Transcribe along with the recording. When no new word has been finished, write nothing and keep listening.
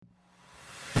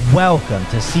Welcome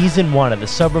to Season 1 of the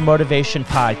Sober Motivation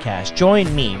Podcast.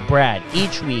 Join me, Brad,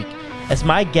 each week as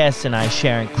my guests and I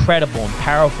share incredible and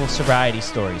powerful sobriety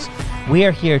stories. We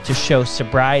are here to show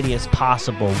sobriety is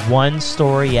possible, one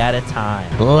story at a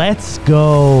time. Let's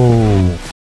go.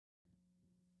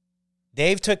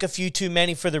 Dave took a few too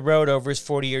many for the road over his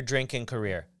 40-year drinking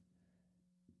career.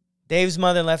 Dave's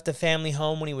mother left the family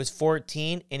home when he was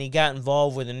 14, and he got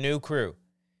involved with a new crew.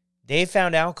 Dave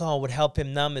found alcohol would help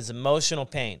him numb his emotional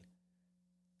pain.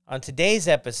 On today's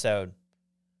episode,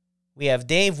 we have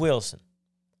Dave Wilson,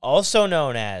 also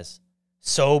known as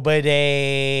Sober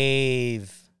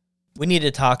Dave. We need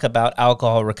to talk about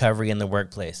alcohol recovery in the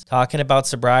workplace. Talking about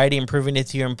sobriety and proving it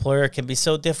to your employer can be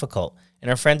so difficult, and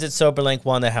our friends at SoberLink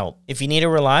want to help. If you need a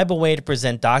reliable way to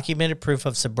present documented proof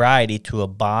of sobriety to a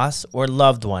boss or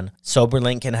loved one,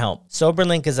 SoberLink can help.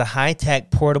 SoberLink is a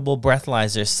high-tech portable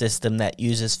breathalyzer system that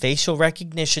uses facial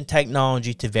recognition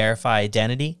technology to verify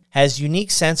identity, has unique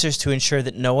sensors to ensure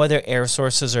that no other air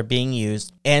sources are being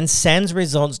used, and sends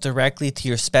results directly to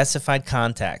your specified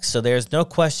contacts, so there's no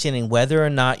questioning whether or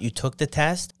not you took the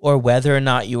test or whether or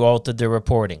not you altered the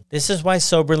reporting. This is why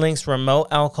SoberLink's remote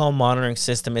alcohol monitoring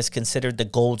system is considered the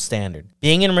gold standard.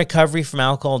 Being in recovery from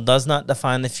alcohol does not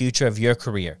define the future of your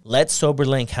career. Let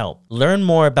SoberLink help. Learn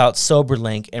more about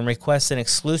SoberLink and request an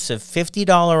exclusive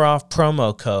 $50 off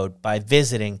promo code by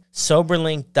visiting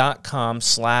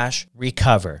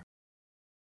soberlink.com/recover.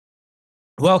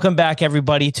 Welcome back,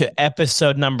 everybody, to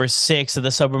episode number 6 of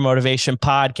the Sober Motivation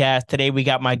Podcast. Today, we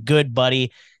got my good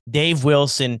buddy, Dave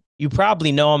Wilson. You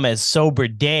probably know him as Sober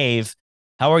Dave.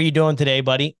 How are you doing today,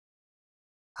 buddy?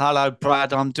 Hello,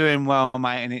 Brad. I'm doing well,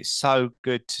 mate, and it's so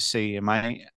good to see you,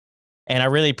 mate. And I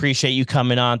really appreciate you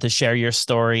coming on to share your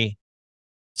story.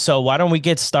 So why don't we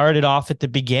get started off at the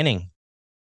beginning?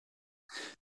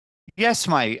 Yes,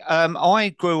 mate.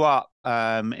 I grew up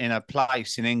in a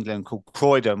place in England called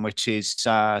Croydon, which is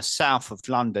south of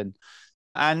London.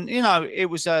 And, you know, it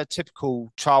was a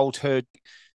typical childhood,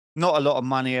 not a lot of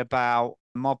money about.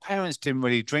 My parents didn't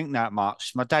really drink that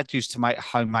much. My dad used to make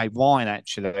homemade wine,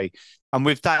 actually. And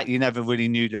with that, you never really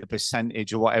knew the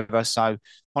percentage or whatever. So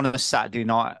on a Saturday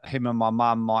night, him and my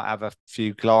mum might have a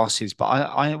few glasses, but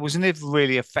I was never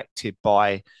really affected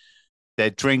by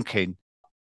their drinking.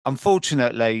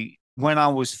 Unfortunately, when I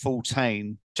was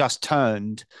 14, just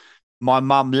turned, my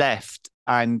mum left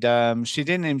and she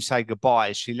didn't even say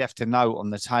goodbye. She left a note on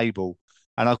the table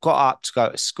and I got up to go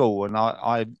to school and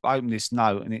I opened this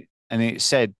note and it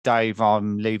said, "Dave,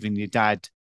 I'm leaving your dad.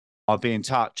 I'll be in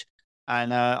touch."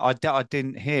 And I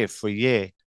didn't hear for a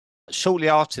year. Shortly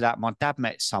after that, my dad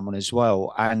met someone as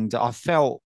well. And I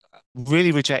felt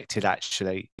really rejected,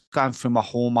 actually, going through my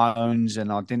hormones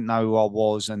and I didn't know who I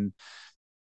was. And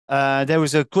there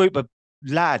was a group of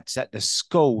lads at the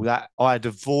school that I had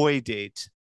avoided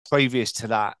previous to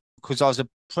that because I was a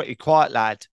pretty quiet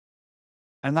lad.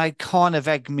 And they kind of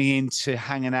egged me into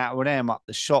hanging out with them up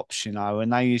the shops, you know,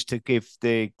 and they used to give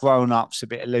the grown-ups a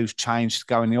bit of loose change to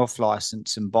go in the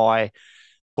off-license and buy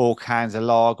 4 cans of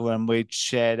lager and we'd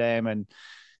share them. And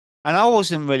I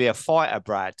wasn't really a fighter,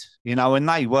 Brad, you know, and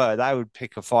they would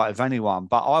pick a fight with anyone.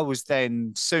 But I was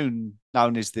then soon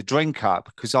known as the drinker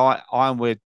because I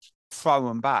would throw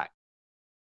them back.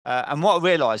 And what I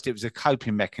realised, it was a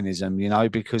coping mechanism, you know,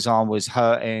 because I was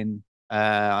hurting.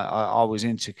 I was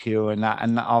insecure and that,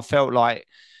 and I felt like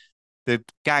the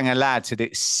gang of lads had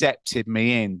accepted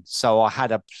me in, so I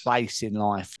had a place in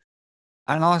life.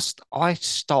 And I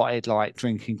started like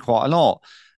drinking quite a lot.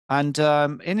 And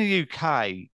in the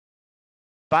UK,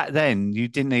 back then, you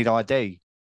didn't need ID.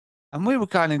 And we were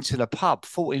going into the pub,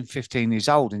 14, 15 years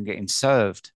old and getting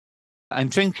served and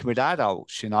drinking with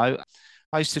adults, you know.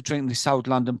 I used to drink this old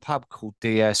London pub called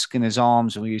the Skinner's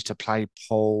Arms, and we used to play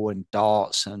pool and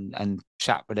darts and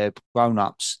chat with the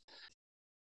grown-ups.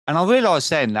 And I realised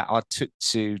then that I took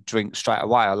to drink straight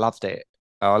away. I loved it.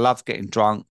 I loved getting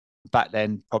drunk. Back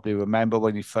then, probably remember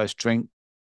when you first drink,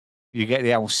 you get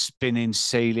the old spinning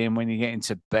ceiling when you get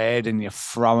into bed and you're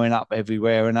throwing up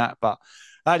everywhere and that. But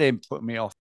that didn't put me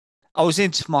off. I was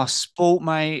into my sport,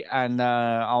 mate, and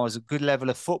I was a good level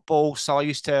of football. So I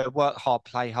used to work hard,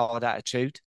 play hard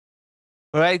attitude.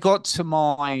 But it got to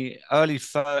my early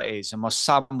 30s and my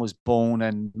son was born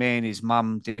and me and his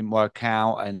mum didn't work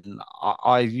out. And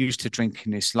I used to drink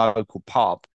in this local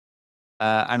pub.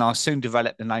 And I soon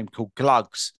developed a name called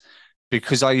Glugs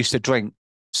because I used to drink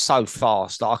so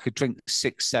fast. Like I could drink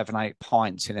 6, 7, 8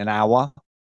 pints in an hour.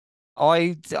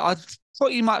 I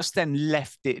pretty much then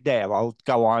left it there. I'll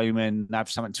go home and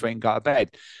have something to eat and go to bed.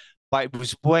 But it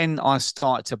was when I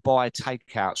started to buy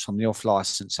takeouts from the off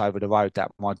license over the road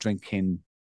that my drinking,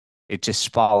 it just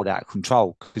spiraled out of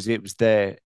control because it was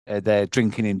there the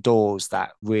drinking indoors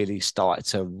that really started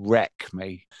to wreck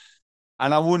me.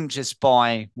 And I wouldn't just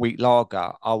buy wheat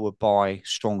lager, I would buy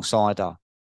strong cider.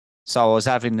 So I was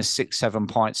having the 6, 7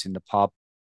 pints in the pub,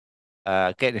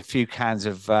 getting a few cans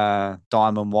of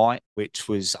Diamond White, which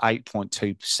was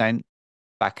 8.2%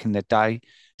 back in the day,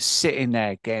 sitting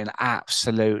there getting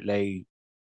absolutely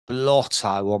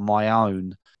blotto on my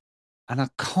own. And I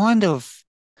kind of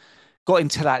got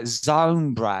into that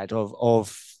zone, Brad,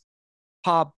 of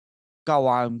pub, go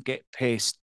home, get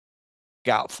pissed,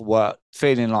 get up for work,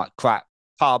 feeling like crap,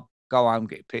 pub, go home,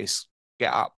 get pissed,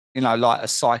 get up, like a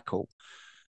cycle.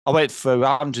 I went through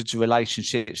hundreds of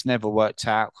relationships, never worked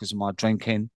out because of my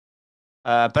drinking.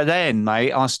 But then,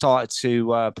 mate, I started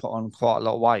to put on quite a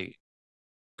lot of weight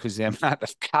because the amount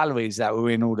of calories that were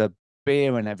in all the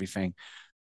beer and everything.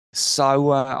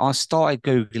 So I started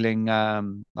Googling,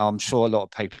 I'm sure a lot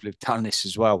of people have done this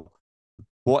as well.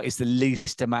 What is the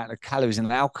least amount of calories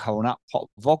in alcohol and that pot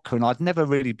of vodka? And I'd never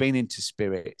really been into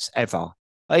spirits ever.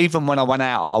 Even when I went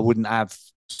out, I wouldn't have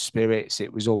spirits.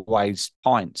 It was always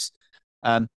pints.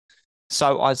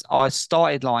 So I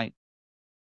started like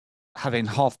having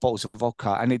half bottles of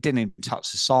vodka and it didn't even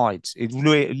touch the sides. It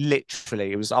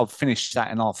literally, it was, I'll finish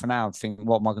that in half an hour and think,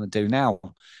 what am I going to do now?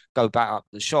 Go back up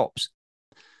the shops.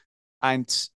 And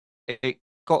it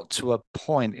got to a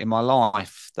point in my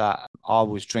life that I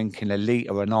was drinking a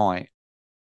litre a night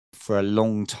for a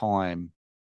long time.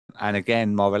 And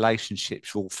again, my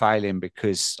relationships were all failing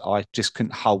because I just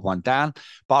couldn't hold one down.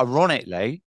 But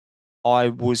ironically, I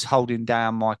was holding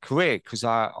down my career because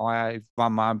I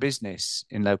run my own business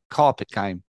in the carpet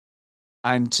game.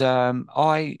 And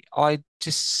I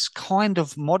just kind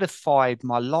of modified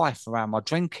my life around my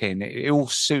drinking. It all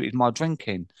suited my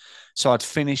drinking. So I'd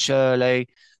finish early,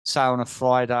 say on a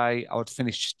Friday, I would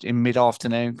finish in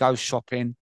mid-afternoon, go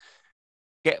shopping,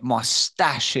 get my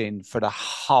stash in for the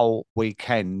whole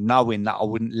weekend, knowing that I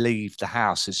wouldn't leave the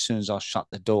house as soon as I shut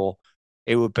the door.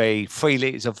 It would be 3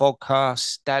 litres of vodka,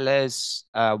 Stellas,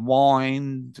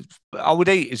 wine. I would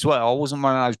eat as well. I wasn't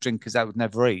one of those drinkers that would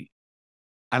never eat.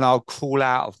 And I'll crawl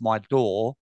out of my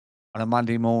door on a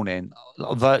Monday morning,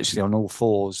 virtually on all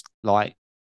fours, like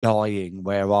dying,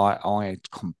 where I had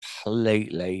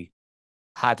completely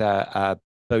had a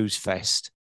booze fest.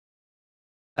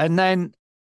 And then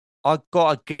I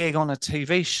got a gig on a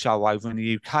TV show over in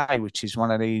the UK, which is one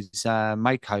of these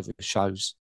makeover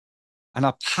shows. And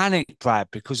I panicked, Brad,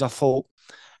 because I thought,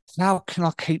 how can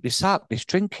I keep this up, this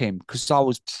drinking? Because I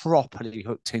was properly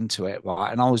hooked into it,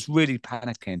 right? And I was really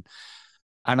panicking.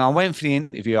 And I went for the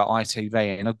interview at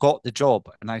ITV and I got the job.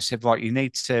 And they said, right, you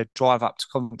need to drive up to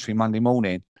Coventry Monday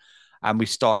morning. And we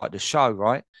started the show,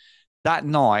 right? That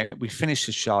night, we finished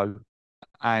the show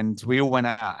and we all went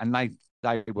out and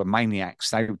they were maniacs.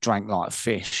 They drank like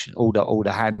fish, all the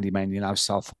handymen,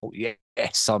 So I thought,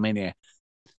 yes, I'm in here.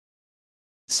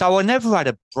 So I never had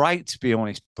a break, to be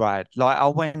honest, Brad. Like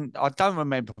I don't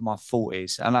remember my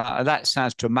 40s, and that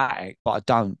sounds dramatic, but I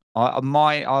don't.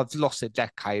 I've lost a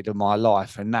decade of my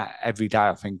life, and that every day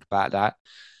I think about that.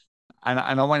 And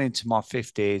I went into my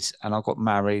 50s, and I got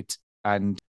married,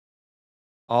 and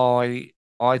I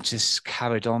just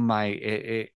carried on,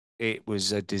 mate. It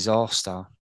was a disaster.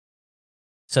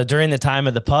 So during the time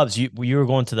of the pubs, you were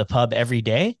going to the pub every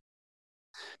day?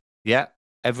 Yeah,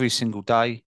 every single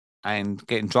day. And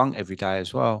getting drunk every day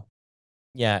as well.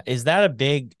 Yeah. Is that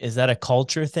a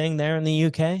culture thing there in the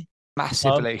UK?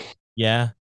 Massively. Pub? Yeah.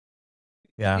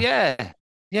 Yeah.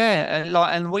 Yeah.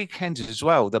 And weekends as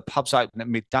well. The pubs open at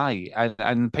midday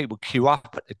and people queue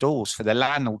up at the doors for the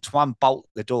landlord to unbolt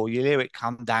the door. You hear it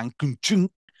come down. And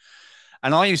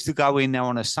I used to go in there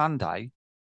on a Sunday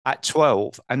at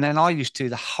 12. And then I used to do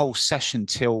the whole session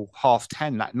till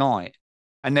 10:30 that night.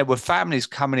 And there were families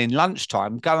coming in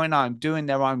lunchtime, going home, doing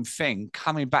their own thing,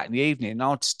 coming back in the evening, and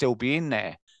I'd still be in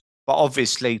there. But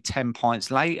obviously 10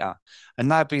 pints later.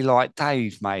 And they'd be like,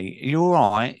 Dave, mate, are you all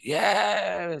right?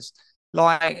 Yes.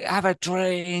 Like, have a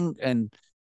drink. And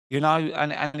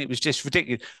it was just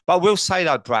ridiculous. But I will say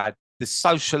though, Brad, the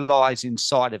socializing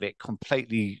side of it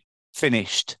completely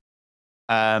finished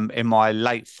in my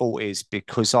late 40s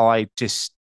because I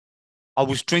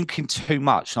was drinking too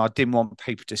much and I didn't want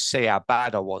people to see how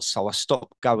bad I was. So I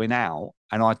stopped going out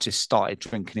and I just started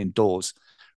drinking indoors.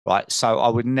 Right. So I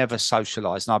would never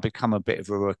socialize and I become a bit of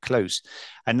a recluse.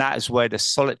 And that is where the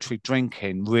solitary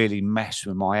drinking really messed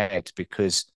with my head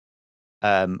because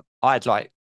I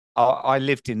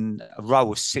lived in a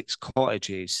row of 6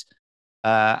 cottages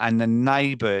and the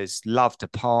neighbours loved to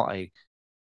party.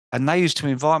 And they used to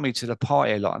invite me to the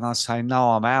party a lot. And I'd say,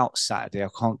 no, I'm out Saturday. I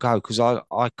can't go. Because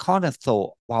I kind of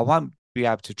thought, well, I won't be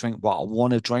able to drink what I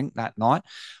want to drink that night.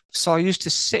 So I used to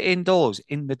sit indoors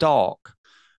in the dark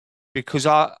because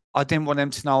I didn't want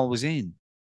them to know I was in.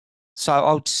 So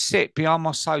I would sit behind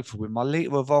my sofa with my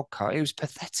liter of vodka. It was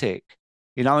pathetic,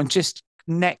 and just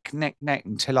neck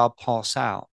until I'd pass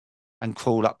out and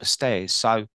crawl up the stairs.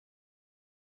 So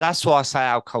that's why I say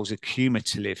alcohol's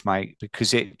accumulative, mate,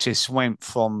 because it just went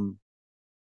from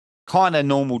kind of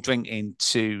normal drinking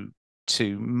to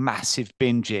massive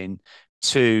binging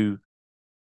to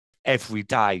every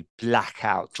day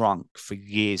blackout drunk for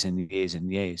years and years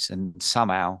and years. And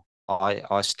somehow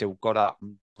I still got up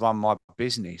and run my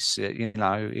business.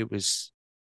 It was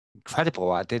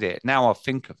incredible. I did it. Now I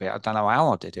think of it, I don't know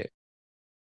how I did it.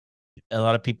 A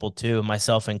lot of people too,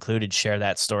 myself included, share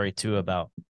that story too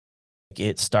about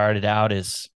it started out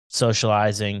as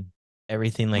socializing,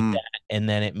 everything like that, and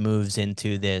then it moves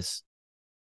into this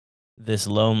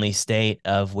lonely state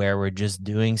of where we're just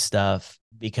doing stuff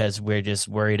because we're just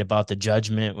worried about the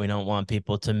judgment. We don't want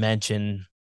people to mention,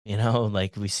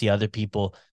 like we see other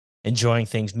people enjoying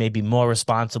things maybe more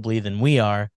responsibly than we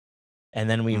are. And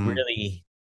then we really,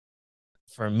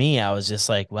 for me, I was just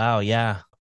like, wow, yeah,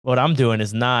 what I'm doing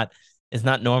is not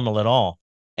normal at all.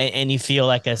 And you feel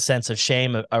like a sense of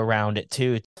shame around it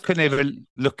too. Couldn't even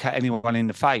look at anyone in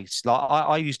the face. Like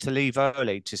I used to leave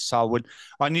early just so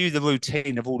I knew the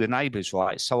routine of all the neighbours,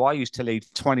 right? So I used to leave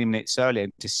 20 minutes early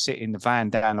and just sit in the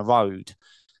van down the road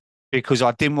because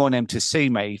I didn't want them to see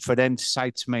me, for them to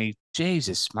say to me,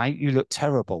 Jesus, mate, you look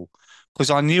terrible. Because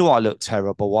I knew I looked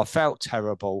terrible. I felt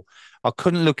terrible. I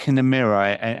couldn't look in the mirror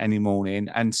any morning,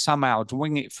 and somehow I'd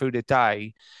wing it through the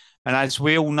day. And as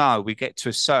we all know, we get to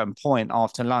a certain point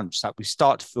after lunch that we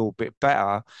start to feel a bit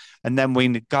better, and then we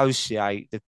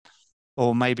negotiate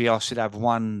or maybe I should have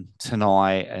one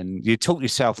tonight, and you talk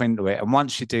yourself into it. And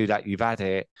once you do that, you've had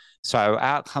it. So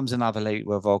out comes another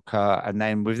litre of vodka, and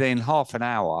then within half an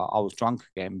hour, I was drunk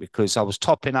again because I was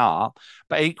topping up.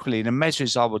 But equally, the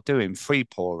measures I was doing, free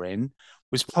pouring,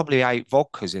 was probably 8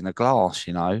 vodkas in a glass,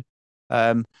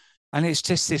 Um, and it's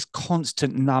just this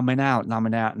constant numbing out,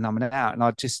 numbing out, numbing out.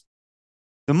 And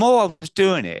the more I was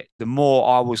doing it, the more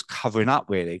I was covering up,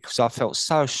 really, because I felt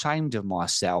so ashamed of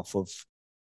myself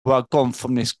where I'd gone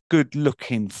from this good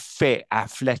looking, fit,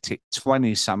 athletic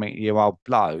 20 something year old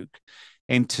bloke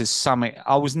into something.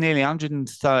 I was nearly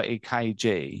 130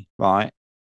 kg, right?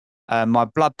 My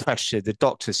blood pressure, the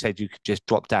doctor said you could just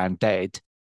drop down dead.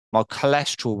 My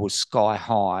cholesterol was sky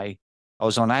high. I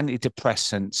was on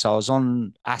antidepressants. I was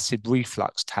on acid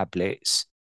reflux tablets.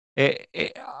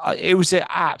 It was an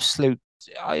absolute,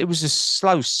 it was a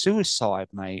slow suicide,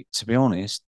 mate, to be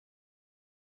honest.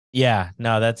 Yeah,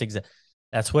 no,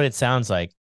 that's what it sounds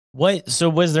like. So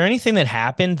was there anything that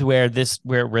happened where it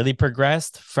really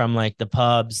progressed from like the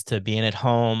pubs to being at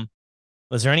home?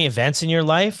 Was there any events in your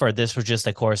life, or this was just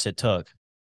the course it took?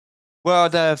 Well,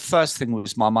 the first thing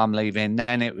was my mum leaving.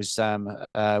 Then it was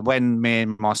when me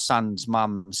and my son's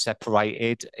mum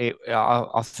separated.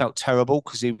 I felt terrible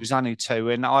because he was only 2,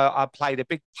 and I played a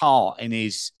big part in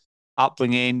his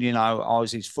upbringing. I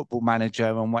was his football manager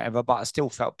and whatever, but I still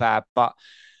felt bad. But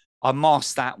I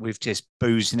masked that with just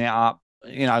boozing it up.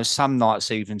 Some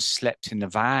nights I even slept in the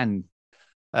van.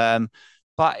 Um,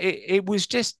 but it was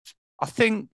just, I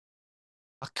think,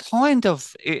 I kind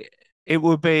of it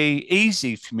would be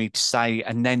easy for me to say,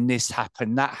 and then this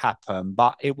happened, that happened,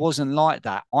 but it wasn't like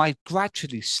that. I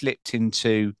gradually slipped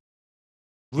into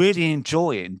really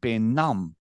enjoying being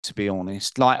numb, to be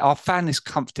honest. Like I found this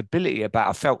comfortability about,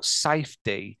 I felt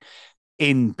safety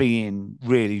in being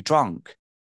really drunk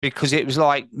because it was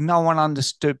like no one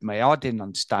understood me. I didn't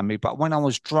understand me, but when I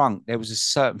was drunk, there was a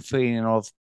certain feeling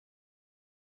of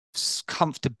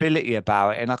comfortability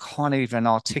about it, and I can't even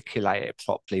articulate it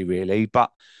properly, really.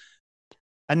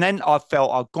 And then I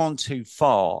felt I'd gone too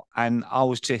far, and I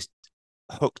was just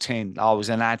hooked in. I was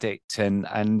an addict,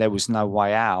 and there was no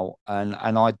way out, and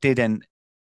I didn't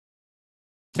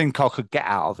think I could get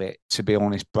out of it, to be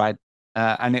honest, Brad.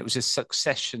 And it was a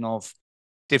succession of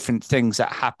different things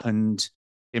that happened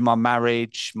in my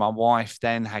marriage. My wife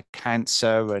then had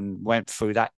cancer and went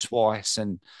through that twice,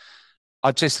 and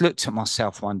I just looked at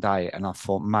myself one day and I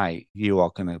thought, mate, you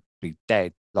are going to be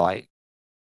dead like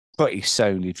pretty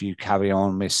soon if you carry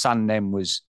on. My son then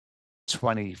was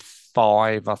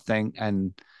 25, I think.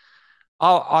 And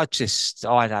I'd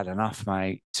had enough,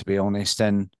 mate, to be honest.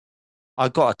 And I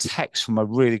got a text from a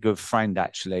really good friend,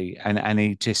 actually. And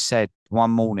he just said one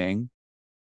morning,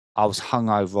 I was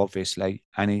hungover, obviously.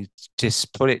 And he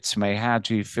just put it to me, how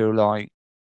do you feel like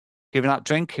giving up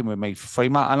drinking with me for 3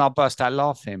 months? And I burst out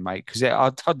laughing, mate, because I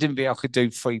didn't think I could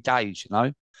do 3 days,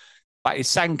 but it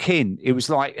sank in. It was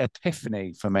like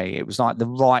epiphany for me. It was like the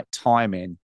right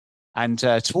timing. And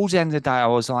towards the end of the day, I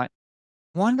was like,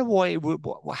 wonder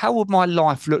how would my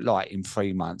life look like in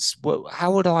 3 months?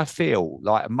 How would I feel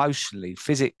like emotionally,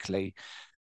 physically?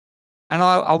 And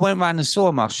I went around and saw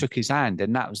him. I shook his hand,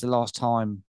 and that was the last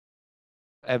time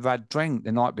I ever had drink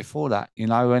the night before that.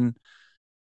 And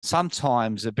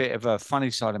sometimes a bit of a funny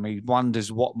side of me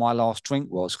wonders what my last drink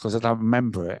was because I don't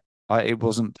remember it. It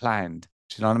wasn't planned.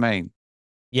 Do you know what I mean?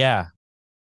 Yeah.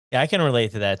 Yeah, I can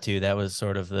relate to that too. That was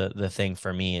sort of the thing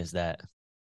for me, is that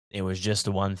it was just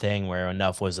the one thing where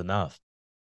enough was enough.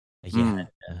 Like Mm.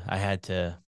 I had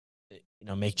to,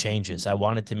 make changes. I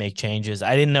wanted to make changes.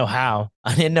 I didn't know how.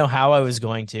 I didn't know how I was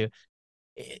going to,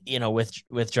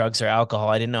 with drugs or alcohol.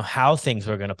 I didn't know how things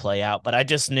were going to play out, but I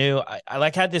just knew I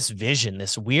like had this vision,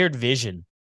 this weird vision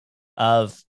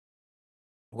of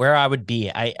where I would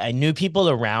be. I knew people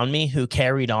around me who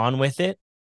carried on with it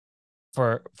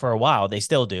for a while. They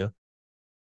still do.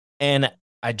 And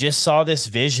I just saw this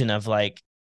vision of like,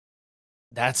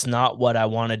 that's not what I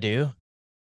want to do.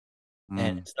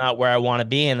 And Mm. it's not where I want to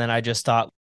be. And then I just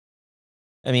thought,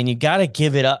 I mean, you got to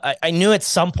give it up. I knew at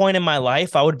some point in my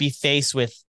life I would be faced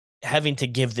with having to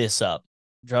give this up,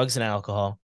 drugs and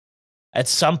alcohol. At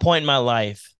some point in my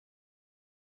life,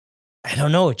 I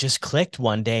don't know, it just clicked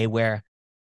one day where,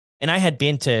 and I had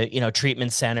been to,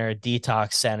 treatment center,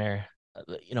 detox center,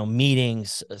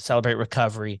 meetings, Celebrate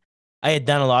Recovery. I had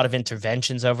done a lot of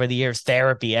interventions over the years,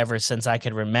 therapy ever since I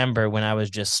could remember. When I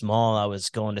was just small, I was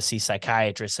going to see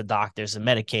psychiatrists and doctors and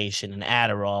medication and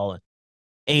Adderall and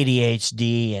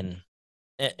ADHD, and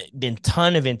been a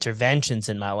ton of interventions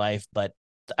in my life. But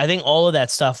I think all of that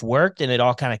stuff worked and it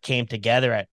all kind of came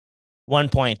together at one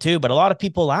point too. But a lot of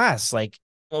people ask, like,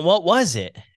 well, what was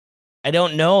it? I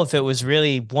don't know if it was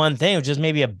really one thing. It was just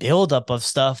maybe a buildup of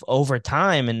stuff over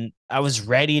time. And I was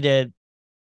ready to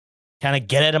kind of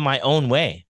get out of my own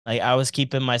way. Like I was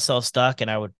keeping myself stuck, and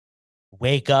I would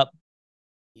wake up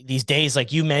these days,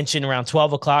 like you mentioned, around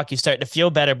 12 o'clock, you start to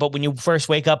feel better. But when you first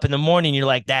wake up in the morning, you're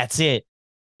like, that's it.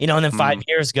 And then 5 Mm.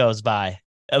 years goes by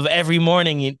of every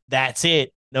morning, that's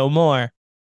it, no more.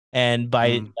 And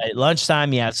Mm. by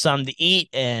lunchtime, you have something to eat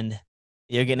and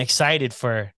you're getting excited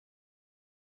for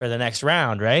the next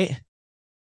round, right?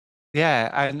 Yeah,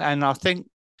 and I think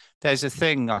there's a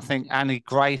thing. I think Annie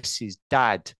Grace's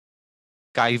dad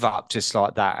gave up just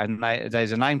like that, and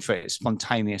there's a name for it: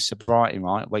 spontaneous sobriety,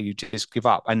 right? Where you just give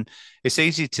up, and it's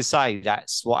easy to say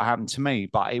that's what happened to me,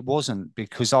 but it wasn't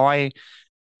because I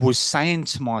was saying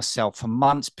to myself for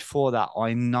months before that,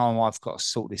 I know I've got to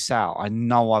sort this out. I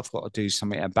know I've got to do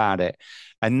something about it,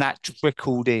 and that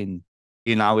trickled in.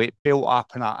 It built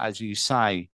up and up, as you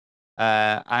say,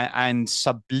 and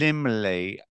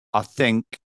subliminally, I think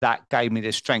that gave me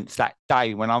the strength that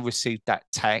day when I received that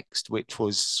text, which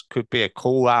could be a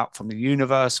call out from the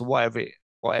universe or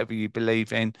whatever you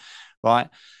believe in, right?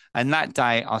 And that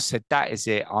day, I said, "That is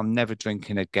it. I'm never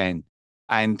drinking again,"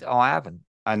 and I haven't.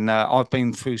 And I've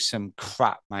been through some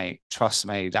crap, mate. Trust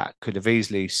me, that could have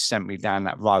easily sent me down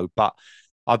that road. But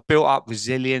I've built up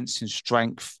resilience and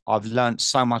strength. I've learned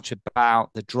so much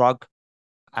about the drug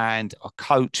and a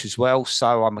coach as well.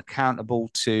 So I'm accountable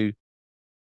to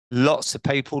lots of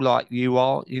people like you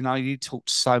are. You talk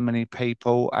to so many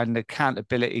people, and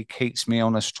accountability keeps me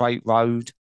on a straight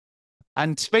road.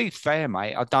 And to be fair,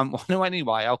 mate, I don't want to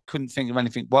anyway. I couldn't think of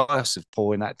anything worse of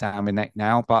pouring that down my neck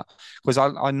now, but because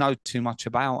I know too much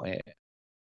about it.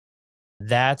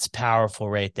 That's powerful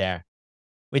right there.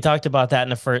 We talked about that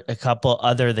in a couple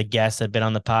other the guests that have been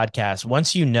on the podcast.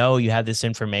 Once you have this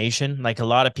information, like a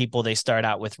lot of people, they start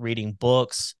out with reading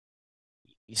books.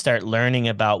 You start learning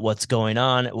about what's going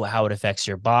on, how it affects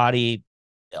your body,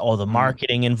 all the Mm.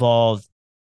 marketing involved,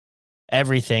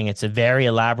 everything. It's a very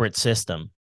elaborate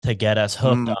system to get us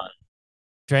hooked Mm. on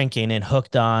drinking and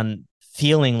hooked on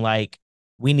feeling like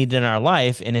we need it in our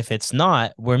life. And if it's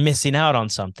not, we're missing out on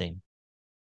something.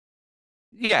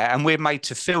 Yeah, and we're made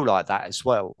to feel like that as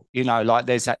well. Like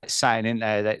there's that saying in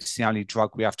there that it's the only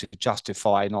drug we have to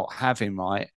justify not having,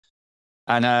 right?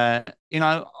 And I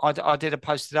did a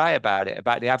post today about it,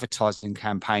 about the advertising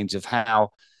campaigns of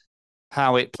how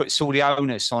it puts all the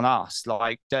onus on us,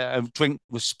 like drink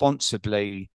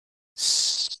responsibly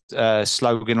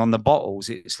slogan on the bottles.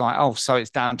 It's like, oh, so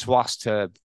it's down to us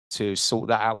to sort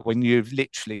that out when you've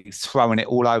literally thrown it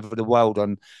all over the world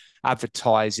on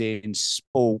advertising,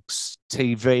 sports,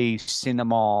 TV,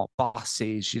 cinema,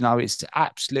 buses. It's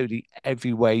absolutely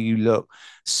everywhere you look.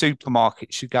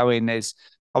 Supermarkets you go in,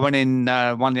 I went in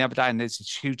one the other day, and there's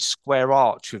this huge square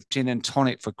arch of gin and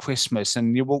tonic for Christmas,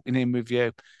 and you're walking in with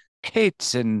your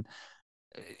kids, and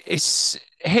it's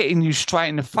hitting you straight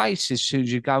in the face as soon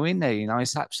as you go in there. You know,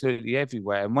 it's absolutely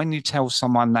everywhere. And when you tell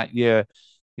someone that you're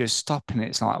stopping it,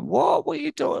 it's like, what? What are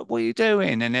you doing? What are you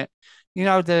doing? And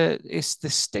it's the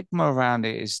stigma around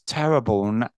it is terrible,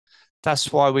 and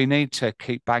that's why we need to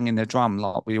keep banging the drum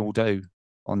like we all do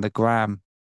on the gram.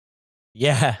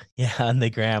 Yeah, yeah, on the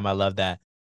gram. I love that.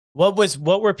 What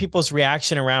were people's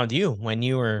reaction around you when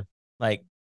you were like,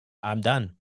 I'm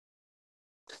done?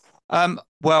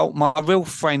 Well, my real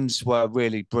friends were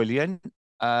really brilliant,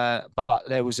 but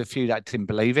there was a few that didn't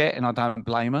believe it, and I don't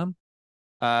blame them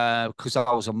because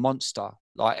I was a monster,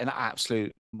 like an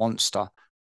absolute monster.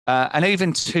 And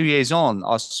even 2 years on,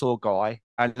 I saw a guy,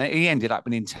 and he ended up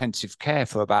in intensive care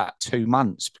for about 2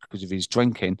 months because of his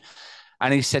drinking.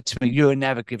 And he said to me, "You'll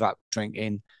never give up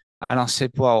drinking." And I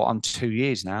said, "Well, I'm 2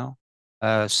 years now,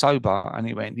 sober." And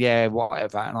he went, "Yeah,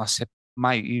 whatever." And I said,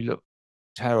 "Mate, you look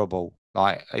terrible.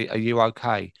 Like, are you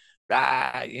okay?"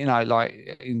 Ah,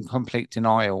 like in complete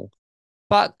denial.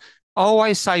 But I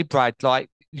always say, Brad, like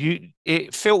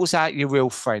it filters out your real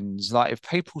friends. Like if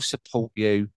people support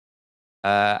you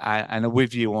and are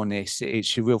with you on this,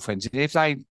 it's your real friends.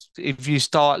 If you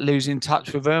start losing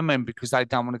touch with them and because they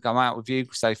don't want to go out with you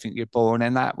because they think you're boring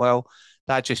and that, well,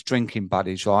 they're just drinking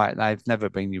buddies, right? They've never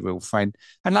been your real friend,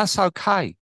 and that's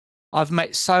okay. I've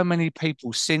met so many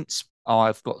people since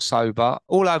I've got sober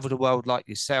all over the world, like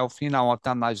yourself. I've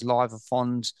done those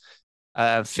live-a-thons,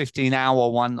 15-hour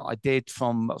one that I did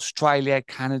from Australia,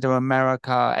 Canada,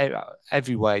 America,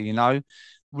 everywhere,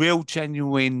 real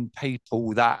genuine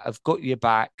people that have got your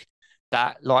back,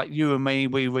 that like you and me,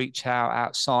 we reach out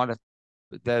outside of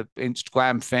the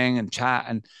Instagram thing and chat.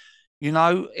 And,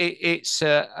 it's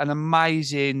an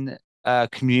amazing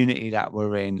community that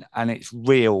we're in, and it's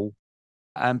real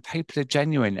and people are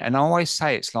genuine. And I always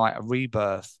say it's like a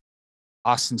rebirth.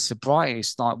 Us in sobriety,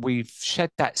 it's like we've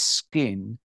shed that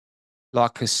skin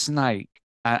like a snake,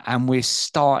 and we're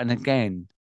starting again.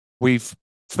 We've,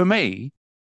 for me,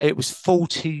 it was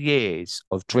 40 years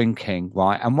of drinking,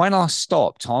 right? And when I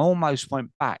stopped, I almost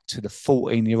went back to the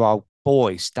 14-year-old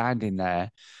boy standing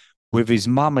there with his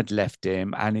mum had left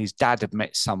him and his dad had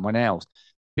met someone else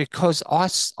because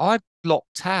I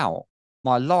blocked out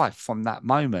my life from that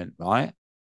moment, right?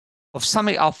 Of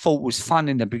something I thought was fun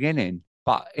in the beginning,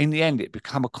 but in the end, it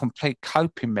became a complete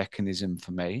coping mechanism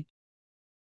for me.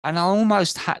 And I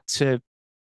almost had to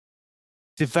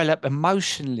develop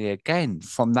emotionally again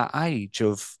from that age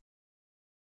of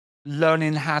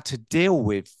learning how to deal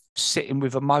with sitting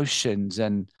with emotions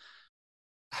and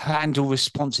handle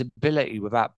responsibility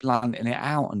without blunting it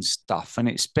out and stuff. And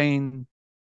it's been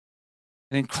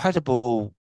an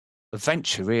incredible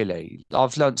adventure, really.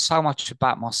 I've learned so much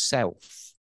about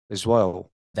myself as well.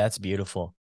 That's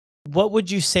beautiful. What would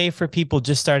you say for people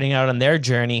just starting out on their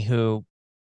journey who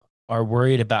are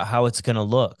worried about how it's going to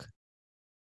look?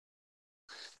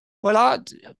 Well,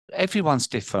 everyone's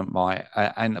different, right?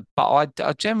 I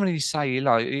generally say,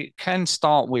 it can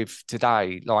start with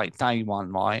today, like day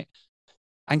one, right?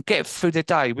 And get through the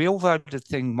day. We all have the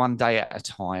thing one day at a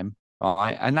time,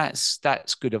 right? And that's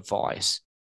good advice.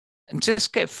 And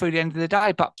just get through the end of the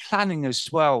day, but planning as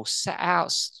well. Set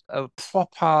out a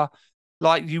proper,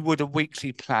 like you would a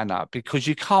weekly planner, because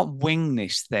you can't wing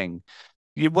this thing.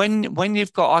 When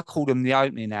you've got, I call them the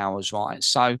opening hours, right?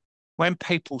 So when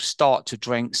people start to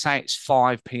drink, say it's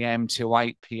 5 p.m. till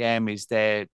 8 p.m. is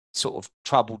their sort of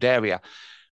troubled area.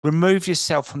 Remove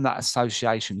yourself from that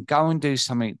association. Go and do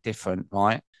something different,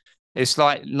 right? It's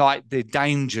like the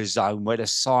danger zone where the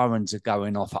sirens are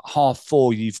going off at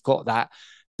 4:30. You've got that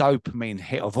dopamine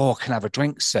hit of, oh, I can have a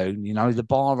drink soon. The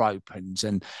bar opens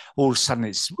and all of a sudden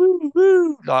it's woo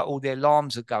woo, like all the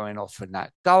alarms are going off and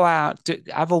that. Go out,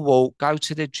 have a walk, go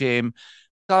to the gym,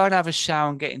 go and have a shower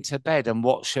and get into bed and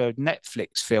watch a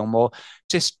Netflix film, or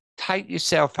just take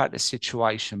yourself out of the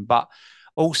situation. But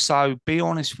also be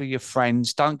honest with your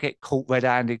friends. Don't get caught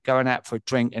red-handed going out for a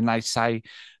drink and they say,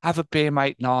 have a beer,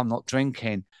 mate. No, I'm not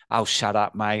drinking. Oh, shut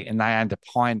up, mate. And they hand a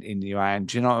pint in your hand.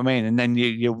 Do you know what I mean? And then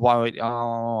you're worried. Oh,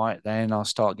 all right, then I'll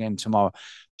start again tomorrow.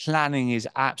 Planning is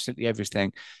absolutely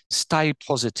everything. Stay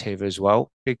positive as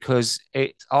well, because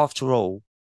after all,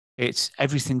 it's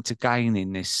everything to gain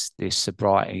in this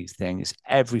sobriety thing. It's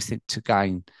everything to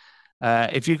gain.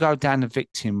 If you go down the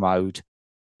victim road,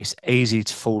 it's easy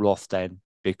to fall off then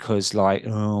because, like,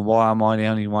 oh, why am I the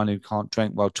only one who can't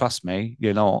drink? Well, trust me,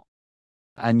 you're not.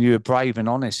 And you're brave and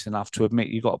honest enough to admit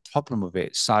you got a problem with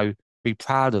it. So be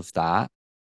proud of that.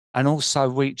 And also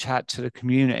reach out to the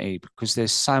community because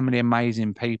there's so many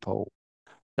amazing people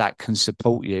that can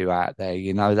support you out there,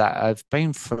 that have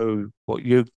been through what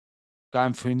you're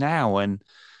going through now. And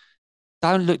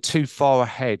don't look too far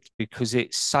ahead because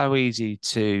it's so easy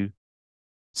to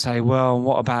say, well,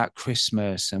 what about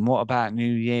Christmas and what about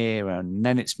New Year? And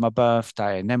then it's my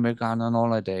birthday and then we're going on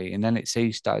holiday and then it's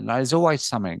Easter. No, there's always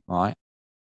something, right?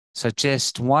 So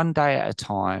just one day at a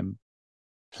time,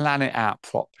 plan it out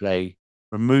properly,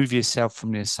 remove yourself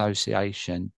from the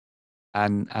association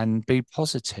and be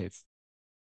positive.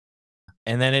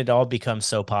 And then it all becomes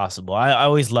so possible. I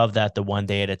always love that, the one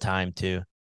day at a time too.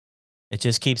 It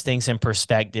just keeps things in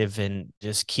perspective and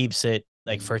just keeps it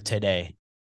like for today.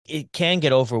 It can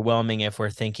get overwhelming if we're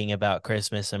thinking about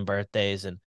Christmas and birthdays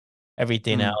and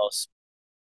everything Mm. else,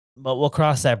 but we'll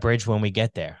cross that bridge when we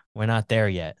get there. We're not there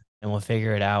yet, and we'll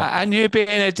figure it out. And you'll be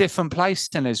in a different place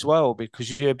then as well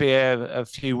because you'll be a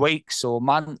few weeks or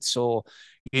months or,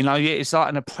 it's like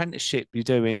an apprenticeship you're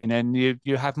doing and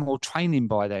you have more training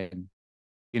by then,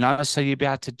 so you'll be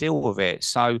able to deal with it.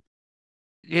 So,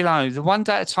 the one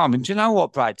day at a time. And do you know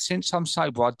what, Brad? Since I'm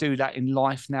sober, I do that in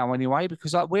life now anyway,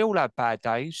 because like we all have bad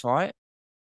days, right?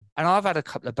 And I've had a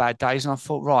couple of bad days and I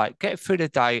thought, right, get through the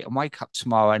day and wake up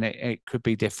tomorrow and it could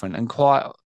be different. And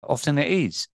quite often it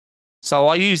is. So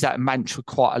I use that mantra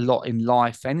quite a lot in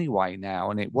life anyway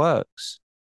now, and it works.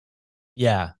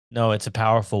 Yeah, no, it's a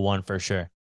powerful one for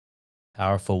sure.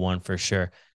 Powerful one for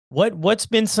sure. What's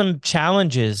been some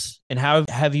challenges and how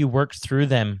have you worked through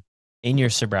them in your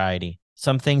sobriety?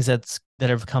 Some things that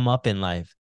have come up in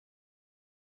life.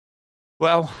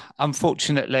 Well,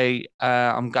 unfortunately,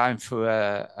 I'm going through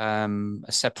a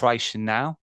separation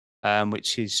now,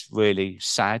 which is really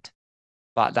sad,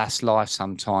 but that's life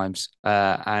sometimes.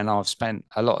 And I've spent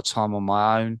a lot of time on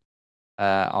my own.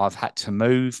 I've had to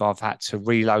move. I've had to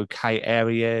relocate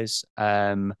areas.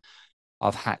 I've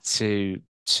had to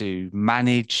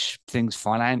manage things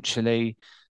financially.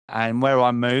 And where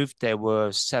I moved, there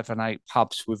were 7, 8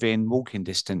 pubs within walking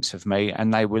distance of me,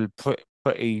 and they were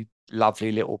pretty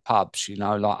lovely little pubs,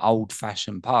 like old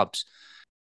fashioned pubs.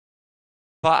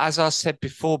 But as I said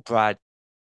before, Brad,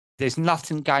 there's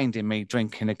nothing gained in me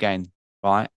drinking again,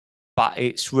 right? But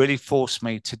it's really forced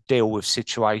me to deal with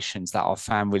situations that I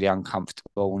found really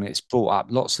uncomfortable. And it's brought up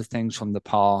lots of things from the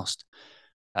past,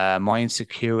 my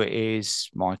insecurities,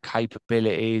 my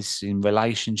capabilities in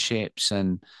relationships.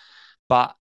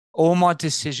 But all my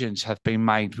decisions have been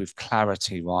made with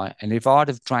clarity, right? And if I'd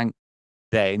have drank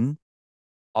then,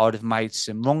 I'd have made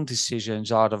some wrong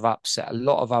decisions. I'd have upset a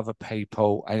lot of other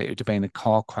people and it would have been a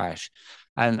car crash.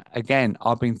 And again,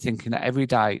 I've been thinking that every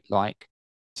day, like,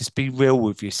 just be real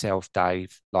with yourself,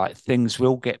 Dave. Like, things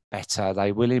will get better,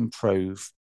 they will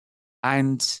improve,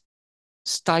 and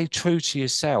stay true to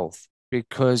yourself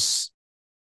because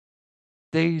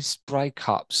these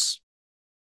breakups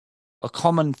are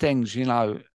common things,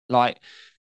 like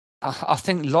I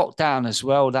think lockdown as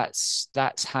well. That's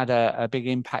had a big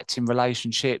impact in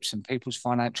relationships and people's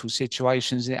financial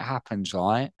situations. It happens,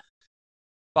 right?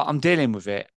 But I'm dealing with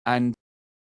it, and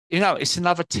it's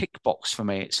another tick box for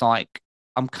me. It's like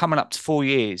I'm coming up to 4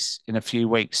 years in a few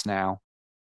weeks now,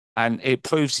 and it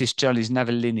proves this journey is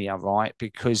never linear, right?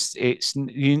 Because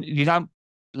you don't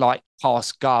like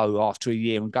pass go after a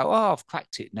year and go, oh, I've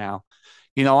cracked it now.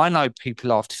 I know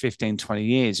people after 15, 20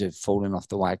 years have fallen off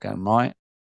the wagon, right?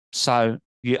 So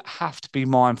you have to be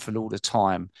mindful all the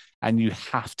time and you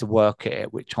have to work at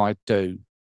it, which I do.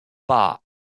 But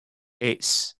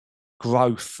it's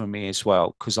growth for me as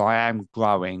well, because I am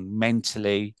growing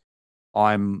mentally.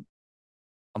 I'm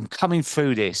I'm coming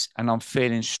through this and I'm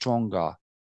feeling stronger.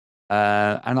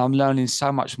 And I'm learning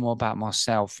so much more about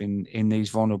myself in these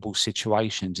vulnerable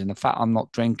situations. And the fact I'm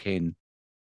not drinking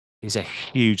is a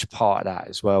huge part of that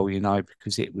as well,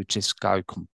 because it would just go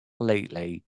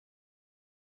completely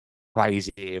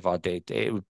crazy if I did.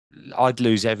 I'd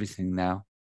lose everything now.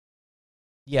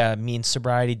 Yeah, I mean,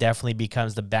 sobriety definitely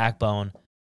becomes the backbone,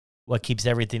 what keeps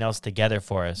everything else together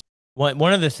for us.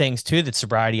 One of the things too that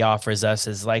sobriety offers us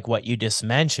is like what you just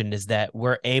mentioned, is that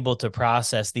we're able to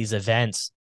process these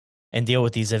events and deal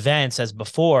with these events. As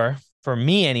before, for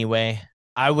me anyway,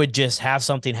 I would just have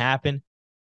something happen,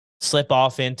 slip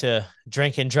off into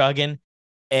drinking, drugging,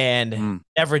 and Mm.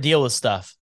 never deal with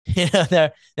stuff.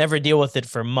 Never deal with it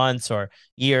for months or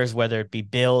years, whether it be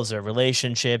bills or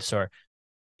relationships or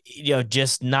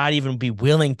just not even be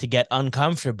willing to get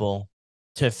uncomfortable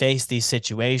to face these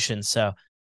situations. So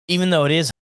even though it is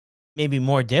maybe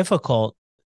more difficult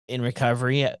in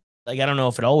recovery, like I don't know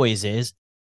if it always is,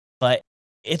 but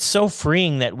it's so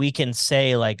freeing that we can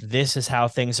say like this is how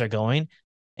things are going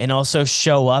and also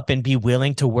show up and be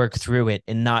willing to work through it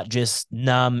and not just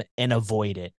numb and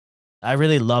avoid it. I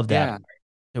really love that Yeah. part,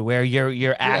 to where you're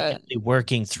Yeah. actively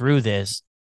working through this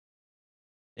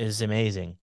is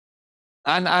amazing.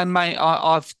 And mate,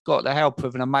 I've got the help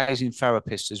of an amazing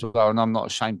therapist as well, and I'm not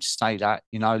ashamed to say that.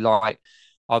 You know, like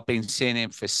I've been seeing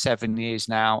him for 7 years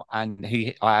now, and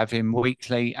I have him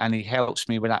weekly, and he helps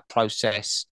me with that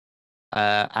process.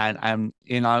 And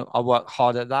you know, I work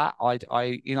hard at that.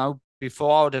 You know,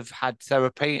 before I would have had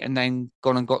therapy and then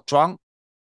gone and got drunk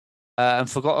and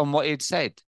forgotten what he'd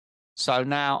said. So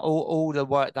now all the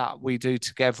work that we do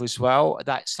together as well,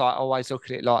 that's like always look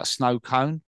at it like a snow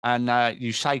cone, and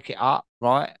you shake it up,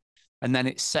 right? And then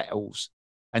it settles,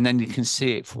 and then you can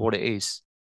see it for what it is.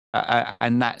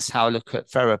 And that's how I look at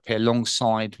therapy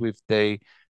alongside with the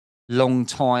long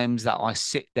times that I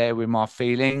sit there with my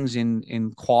feelings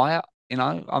in quiet. You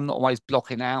know, I'm not always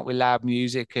blocking out with loud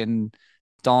music and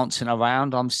dancing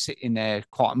around. I'm sitting there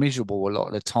quite miserable a lot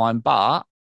of the time, but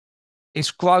it's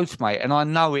growth, mate. And I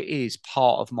know it is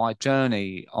part of my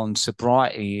journey on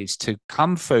sobriety is to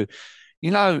come through.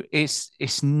 You know,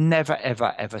 it's never,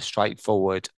 ever, ever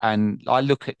straightforward. And I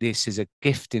look at this as a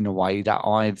gift in a way that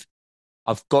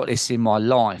I've got this in my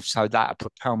life, so that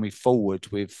propel me forward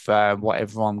with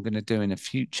whatever I'm going to do in the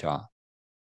future.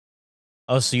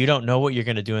 Oh, so you don't know what you're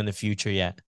gonna do in the future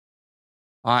yet?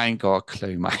 I ain't got a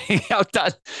clue, mate.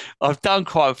 I've done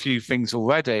quite a few things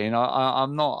already, and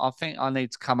I'm not. I think I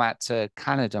need to come out to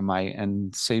Canada, mate,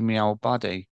 and see me old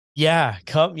buddy. Yeah,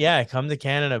 come to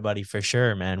Canada, buddy, for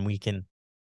sure, man.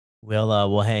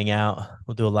 We'll hang out.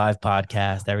 We'll do a live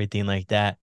podcast, everything like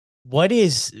that. What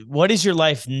is your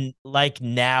life like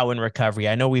now in recovery?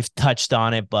 I know we've touched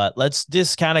on it, but let's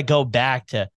just kind of go back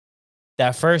to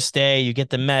that first day. You get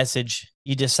the message.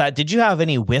 You decide. Did you have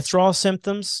any withdrawal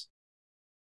symptoms?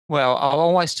 Well, I'll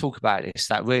always talk about this.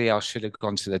 That really, I should have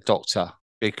gone to the doctor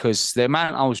because the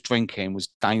amount I was drinking was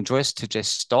dangerous to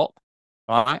just stop,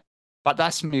 right? But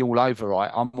that's me all over,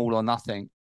 right? I'm all or nothing.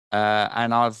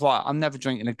 And I'm never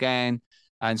drinking again.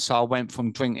 And so I went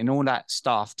from drinking all that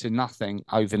stuff to nothing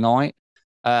overnight.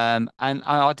 And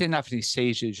I didn't have any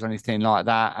seizures or anything like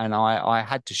that. And I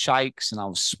had the shakes and I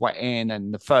was sweating.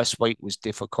 And the first week was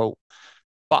difficult,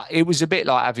 but it was a bit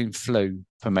like having flu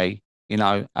for me, you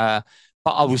know.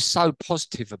 But I was so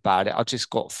positive about it. I just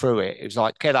got through it. It was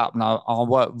like get up, and I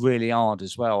worked really hard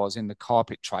as well. I was in the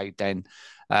carpet trade then,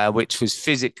 which was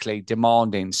physically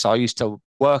demanding. So I used to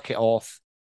work it off,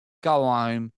 go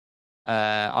home.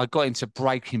 I got into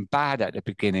Breaking Bad at the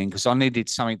beginning because I needed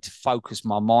something to focus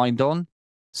my mind on.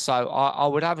 So I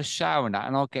would have a shower and that,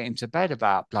 and I'd get into bed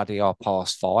about bloody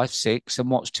 5:30, 6,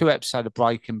 and watch 2 episodes of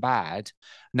Breaking Bad,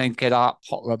 and then get up,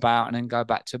 potter about, and then go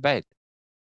back to bed.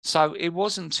 So it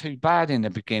wasn't too bad in the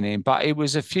beginning, but it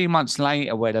was a few months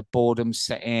later where the boredom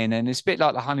set in, and it's a bit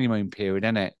like the honeymoon period,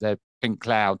 isn't it? The pink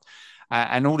cloud,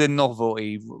 and all the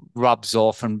novelty rubs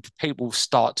off, and people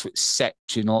start to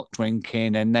accept you're not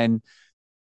drinking, and then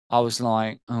I was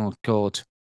like, oh God.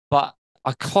 But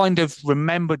I kind of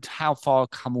remembered how far I've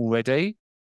come already.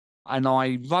 And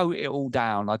I wrote it all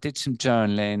down. I did some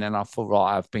journaling and I thought,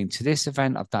 right, I've been to this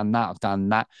event, I've done that, I've done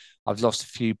that. I've lost a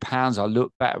few pounds. I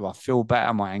look better, I feel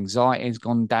better. My anxiety's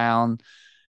gone down.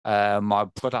 My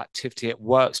productivity at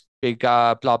work's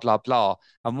bigger, blah, blah, blah.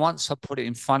 And once I put it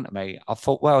in front of me, I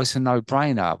thought, well, it's a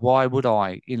no-brainer. Why would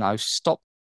I, stop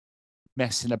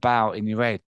messing about in your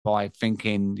head by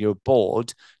thinking you're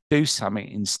bored, do something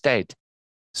instead.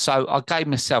 So I gave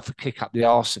myself a kick up the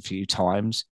arse a few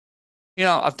times.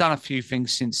 I've done a few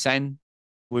things since then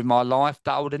with my life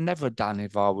that I would have never done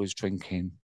if I was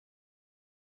drinking.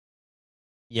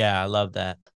 Yeah, I love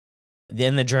that.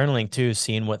 Then the journaling too,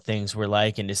 seeing what things were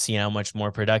like and to see how much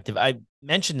more productive. I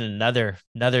mentioned in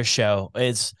another show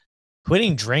is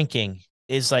quitting drinking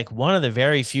is like one of the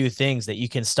very few things that you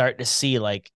can start to see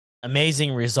like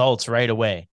amazing results right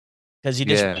away. Because you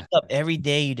just Yeah. wake up every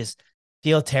day, you just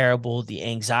feel terrible. The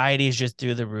anxiety is just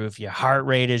through the roof. Your heart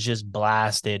rate is just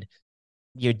blasted.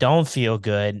 You don't feel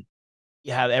good.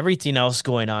 You have everything else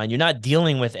going on. You're not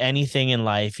dealing with anything in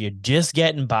life. You're just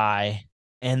getting by.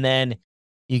 And then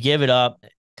you give it up. A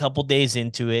couple days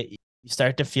into it, you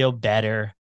start to feel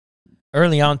better.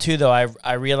 Early on, too, though,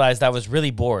 I realized I was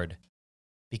really bored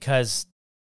because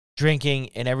drinking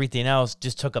and everything else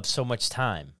just took up so much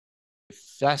time.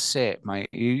 That's it, mate.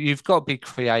 You've got to be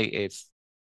creative.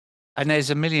 And there's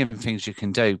a million things you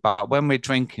can do. But when we're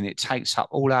drinking, it takes up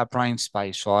all our brain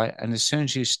space, right? And as soon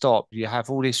as you stop, you have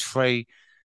all this free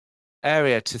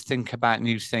area to think about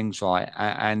new things, right?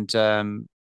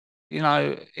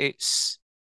 It's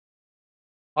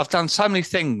I've done so many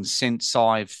things since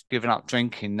I've given up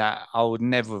drinking that I would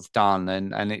never have done,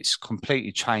 and it's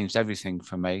completely changed everything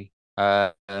for me,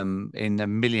 in a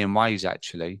million ways,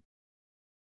 actually.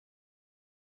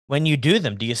 When you do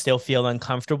them, do you still feel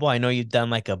uncomfortable? I know you've done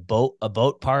like a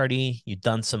boat party. You've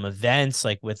done some events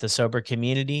like with the sober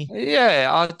community.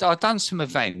 Yeah, I've done some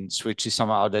events, which is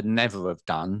something I'd never have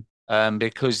done.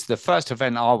 Because the first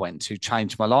event I went to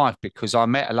changed my life because I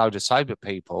met a load of sober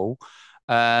people.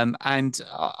 And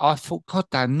I thought, God,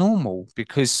 they're normal.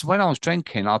 Because when I was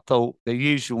drinking, I thought the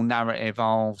usual narrative,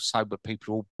 oh, sober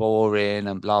people are all boring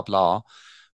and blah, blah.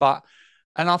 But,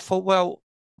 and I thought, well,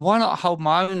 why not hold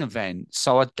my own event?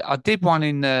 So I did one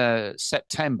in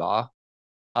September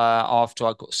after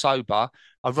I got sober.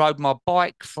 I rode my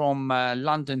bike from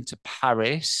London to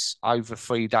Paris over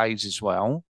 3 days as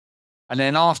well. And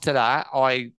then after that,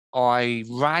 I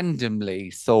randomly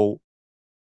thought,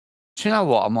 do you know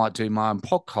what? I might do my own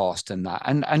podcast and that.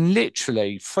 And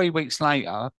literally 3 weeks later,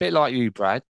 a bit like you,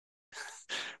 Brad,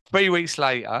 3 weeks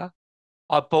later,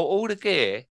 I bought all the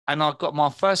gear and I got my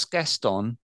first guest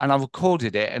on and I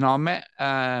recorded it. And I met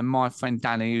my friend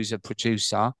Danny, who's a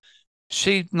producer.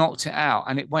 She knocked it out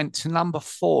and it went to number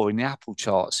 4 in the Apple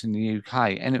charts in the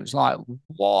UK. And it was like,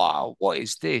 wow, what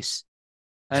is this?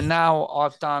 And now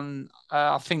I've done,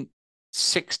 I think,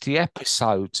 60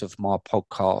 episodes of my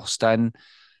podcast. And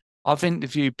I've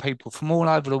interviewed people from all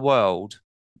over the world.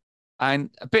 And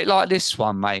a bit like this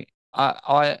one, mate,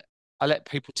 I let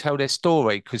people tell their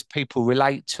story because people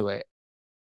relate to it.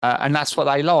 And that's what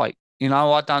they like. You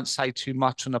know, I don't say too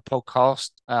much on the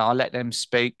podcast. I let them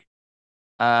speak.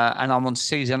 And I'm on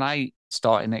season 8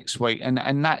 starting next week.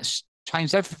 And that's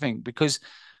changed everything because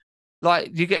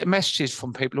like you get messages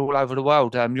from people all over the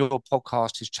world. Your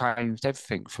podcast has changed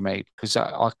everything for me because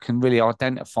I can really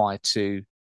identify to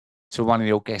one of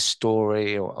your guest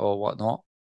story or whatnot.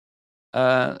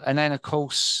 And then of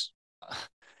course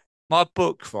my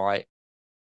book, right?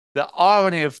 The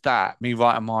irony of that, me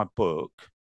writing my book,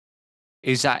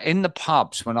 is that in the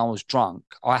pubs when I was drunk,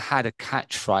 I had a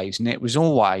catchphrase, and it was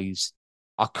always,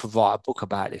 "I could write a book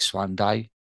about this one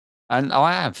day," and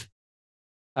I have.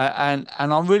 And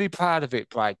I'm really proud of it,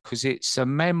 Brad, because it's a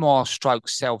memoir stroke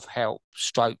self-help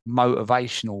stroke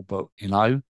motivational book, you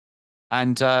know.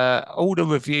 And all the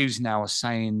reviews now are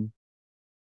saying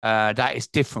that it's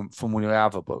different from one of the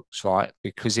other books, right?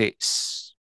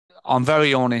 Because I'm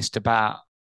very honest about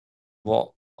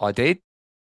what I did,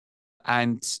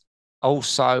 and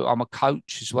also I'm a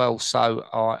coach as well, so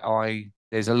I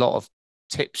there's a lot of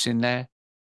tips in there.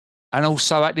 And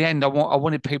also at the end, I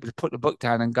wanted people to put the book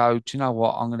down and go, do you know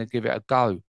what? I'm going to give it a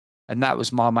go. And that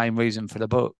was my main reason for the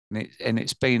book. And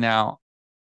it's been out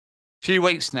a few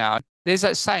weeks now. There's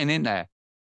that saying in there,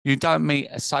 you don't meet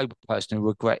a sober person who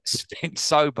regrets being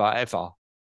sober ever.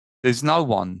 There's no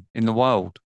one in the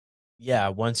world. Yeah,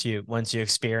 once you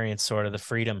experience sort of the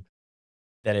freedom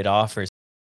that it offers.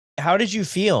 How did you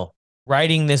feel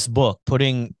writing this book,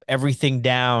 putting everything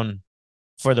down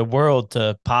for the world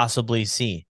to possibly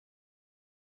see?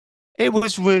 It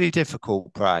was really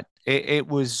difficult, Brad. It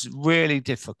was really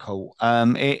difficult.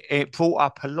 It brought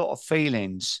up a lot of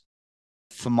feelings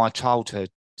from my childhood,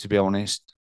 to be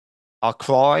honest. I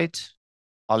cried,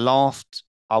 I laughed,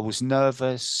 I was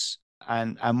nervous,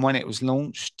 and when it was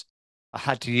launched, I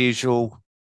had the usual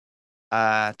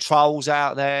trolls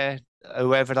out there,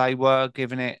 whoever they were,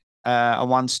 giving it a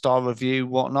 1-star review,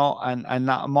 whatnot, and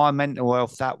that my mental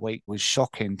health that week was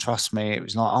shocking. Trust me, it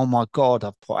was like, oh my God,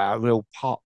 I've put out a real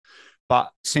pop.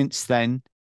 But since then,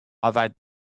 I've had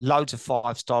loads of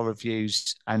 5-star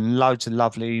reviews and loads of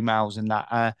lovely emails and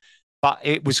that. But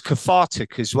it was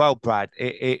cathartic as well, Brad.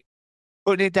 It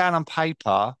putting it down on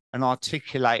paper and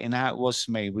articulating how it was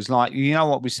for me was like, you know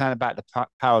what we're saying about the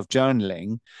power of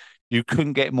journaling? You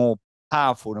couldn't get more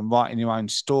powerful than writing your own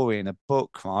story in a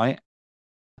book, right?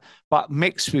 But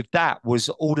mixed with that was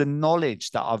all the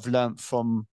knowledge that I've learned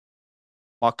from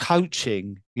my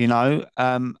coaching, you know,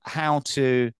 how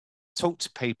to talk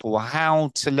to people, how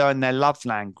to learn their love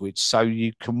language so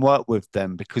you can work with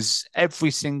them because every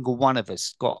single one of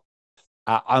us got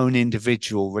our own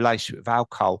individual relationship with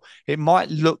alcohol. It might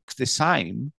look the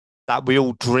same that we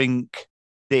all drink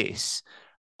this,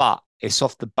 but it's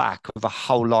off the back of a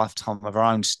whole lifetime of our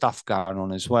own stuff going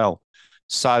on as well.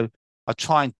 So I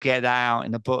try and get out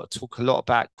in the book, talk a lot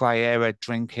about grey area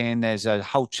drinking. There's a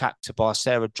whole chapter by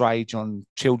Sarah Drage on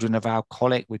children of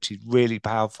alcoholic, which is really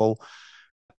powerful.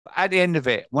 But at the end of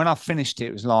it, when I finished it,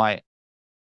 it was like,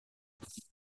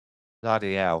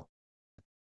 bloody hell.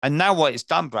 And now what it's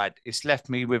done, Brad, it's left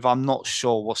me with, I'm not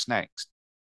sure what's next.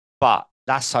 But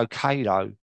that's okay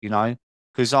though, you know,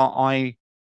 because I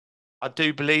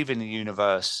do believe in the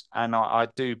universe and I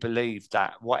do believe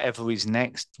that whatever is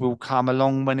next will come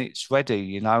along when it's ready,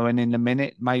 you know, and in a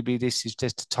minute, maybe this is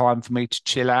just a time for me to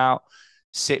chill out,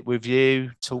 sit with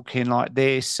you, talking like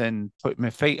this, and put my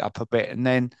feet up a bit, and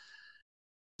then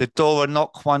the door will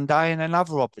knock one day, and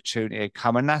another opportunity will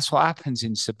come, and that's what happens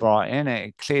in sobriety, isn't it?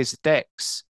 It clears the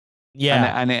decks,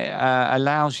 and Yeah. it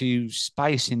allows you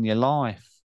space in your life.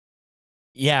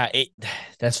 Yeah,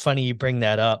 that's funny you bring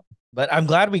that up. But I'm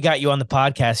glad we got you on the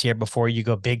podcast here before you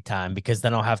go big time, because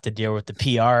then I'll have to deal with the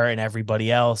PR and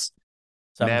everybody else.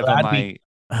 So Never, mate.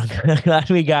 I'm glad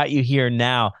we got you here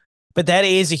now. But that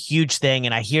is a huge thing,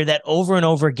 and I hear that over and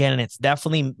over again, and it's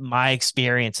definitely my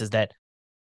experience is that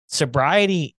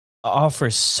sobriety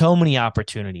offers so many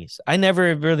opportunities. I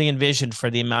never really envisioned for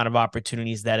the amount of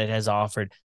opportunities that it has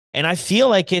offered. And I feel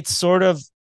like it's sort of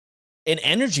an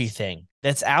energy thing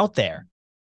that's out there,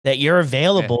 that you're Yeah,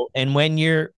 available, and when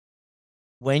you're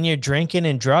drinking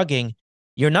and drugging,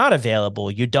 you're not available.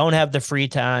 You don't have the free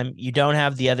time, you don't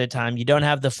have the other time, you don't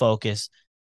have the focus,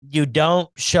 you don't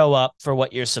show up for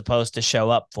what you're supposed to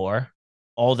show up for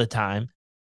all the time.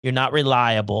 You're not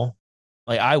reliable.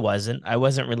 Like I wasn't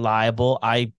reliable.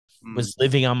 I mm, was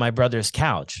living on my brother's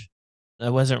couch. I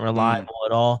wasn't mm, reliable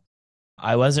at all.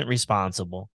 I wasn't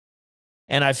responsible.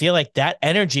 And I feel like that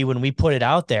energy, when we put it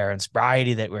out there in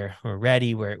sobriety, that we're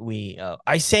ready,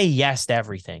 I say yes to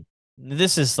everything.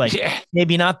 This is like yeah,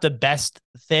 maybe not the best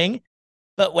thing,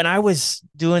 but when I was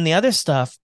doing the other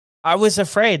stuff, I was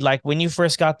afraid. Like when you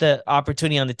first got the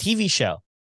opportunity on the TV show,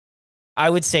 I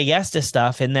would say yes to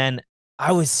stuff, and then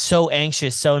I was so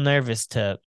anxious, so nervous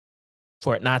to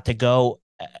for it not to go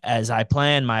as I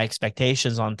planned, my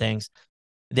expectations on things.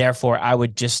 Therefore, I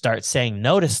would just start saying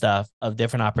no to stuff of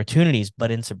different opportunities.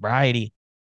 But in sobriety,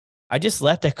 I just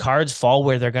let the cards fall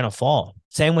where they're going to fall.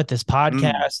 Same with this mm,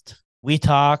 podcast. We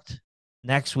talked.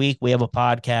 Next week, we have a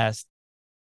podcast,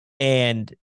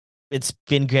 and it's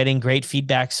been getting great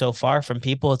feedback so far from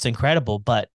people. It's incredible,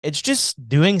 but it's just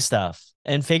doing stuff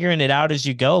and figuring it out as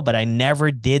you go. But I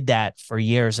never did that for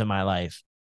years in my life.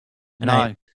 And I,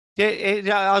 no.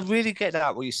 Yeah, I really get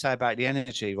that what you say about the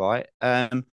energy, right?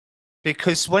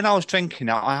 Because when I was drinking,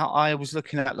 I was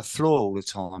looking at the floor all the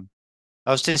time.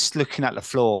 I was just looking at the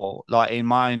floor, like in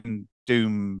my own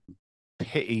doom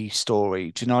pity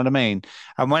story. Do you know what I mean?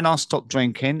 And when I stopped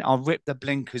drinking, I ripped the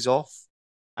blinkers off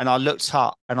and I looked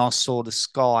up and I saw the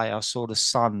sky, I saw the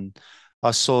sun,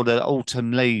 I saw the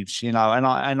autumn leaves, and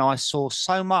I saw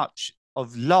so much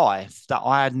of life that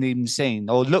I hadn't even seen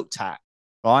or looked at,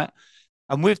 right?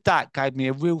 And with that gave me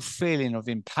a real feeling of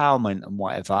empowerment and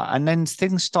whatever. And then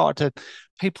things started to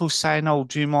people saying, "Oh,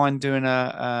 do you mind doing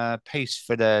a piece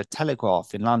for the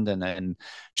Telegraph in London? And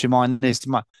do you mind this?"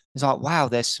 It's like, wow,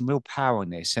 there's some real power in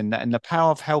this, and the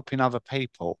power of helping other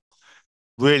people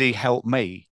really helped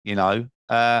me, and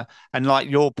like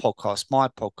your podcast, my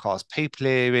podcast, people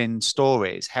hearing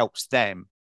stories helps them,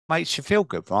 makes you feel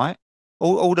good, right?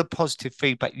 All the positive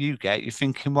feedback you get, you're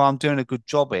thinking, well, I'm doing a good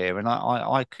job here, and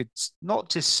I could not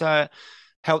just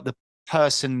help the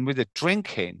person with the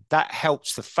drinking, that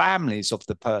helps the families of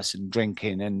the person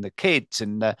drinking and the kids,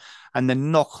 and the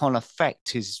knock-on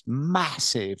effect is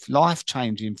massive,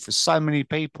 life-changing for so many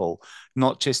people,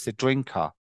 not just the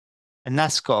drinker. And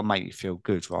that's got to make you feel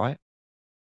good, right?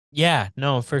 yeah,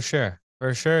 no, for sure.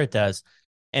 For sure it does.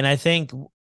 And I think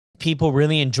people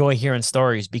really enjoy hearing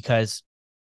stories, because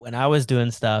when I was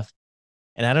doing stuff,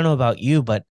 and I don't know about you,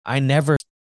 but I never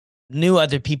knew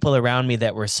other people around me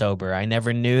that were sober. I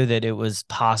never knew that it was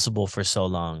possible for so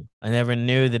long. I never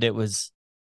knew that it was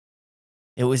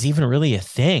even really a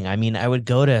thing. I mean, I would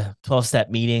go to 12-step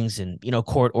meetings and,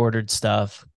 court ordered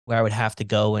stuff where I would have to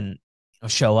go and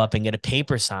show up and get a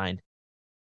paper signed,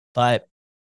 but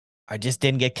I just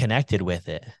didn't get connected with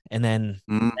it. And then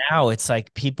Mm, now it's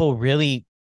like people really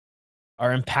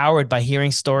are empowered by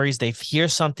hearing stories. They hear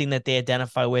something that they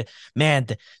identify with. Man,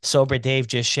 Sober Dave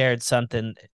just shared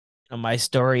something on my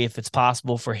story. If it's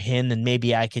possible for him, then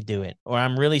maybe I could do it. Or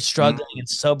I'm really struggling mm. and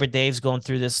Sober Dave's going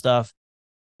through this stuff.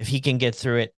 If he can get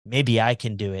through it, maybe I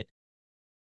can do it.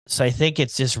 So I think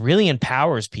it's just really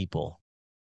empowers people.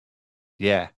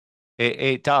 Yeah,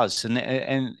 it does, and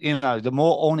the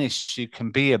more honest you can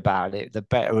be about it, the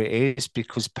better it is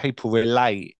because people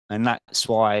relate, and that's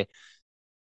why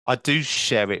I do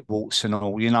share it, warts and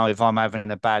all. If I'm having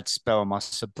a bad spell on my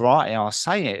sobriety, I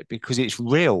say it because it's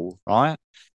real, right?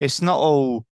 It's not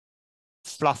all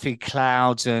fluffy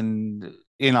clouds and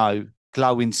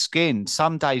glowing skin.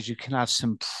 Some days you can have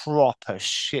some proper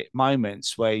shit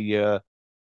moments where you're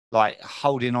like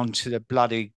holding on to the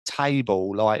bloody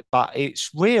table, like, but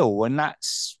it's real, and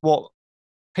that's what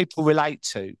people relate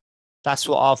to. That's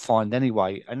what I find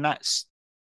anyway, and that's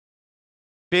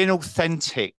being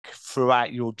authentic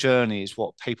throughout your journey is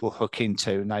what people hook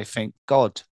into, and they think,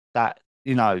 God,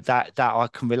 that I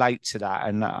can relate to that,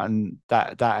 and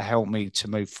that helped me to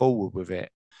move forward with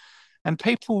it. And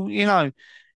people,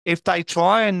 if they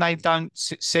try and they don't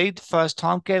succeed the first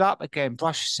time, get up again,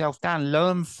 brush yourself down,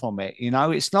 learn from it.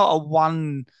 It's not a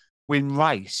one win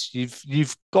race.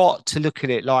 You've got to look at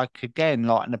it like again,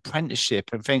 like an apprenticeship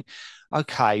and think,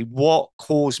 okay, what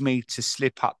caused me to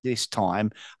slip up this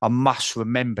time? I must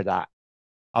remember that.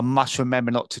 I must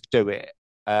remember not to do it.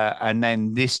 And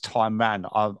then this time round,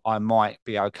 I might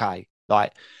be okay.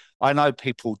 Like, I know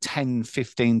people 10,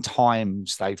 15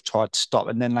 times they've tried to stop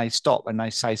and then they stop and they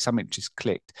say something just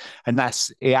clicked. And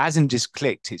it hasn't just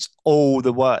clicked, it's all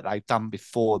the work they've done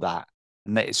before that.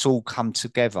 And that it's all come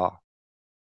together.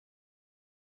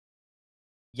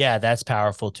 Yeah, that's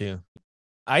powerful too.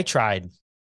 I tried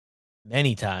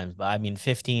many times, but I mean,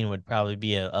 15 would probably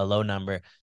be a low number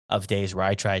of days where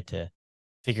I tried to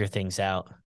figure things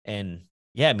out. And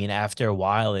yeah, I mean, after a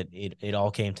while, it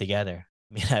all came together.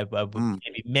 I mean, I would Mm.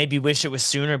 maybe wish it was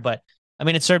sooner, but I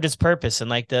mean, it served its purpose. And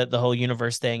like the whole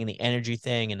universe thing and the energy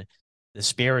thing and the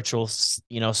spiritual,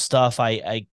 stuff,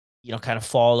 I kind of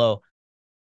follow.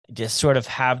 Just sort of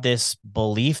have this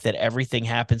belief that everything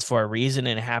happens for a reason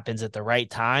and it happens at the right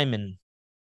time, and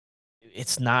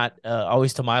it's not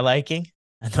always to my liking.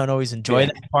 I don't always enjoy Yeah.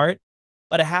 that part,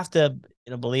 but I have to,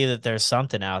 believe that there's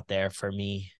something out there for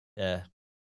me to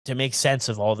make sense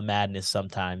of all the madness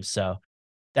sometimes. So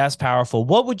that's powerful.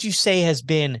 What would you say has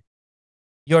been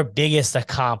your biggest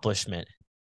accomplishment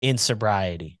in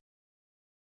sobriety?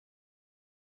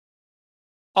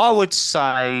 I would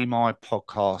say my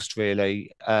podcast,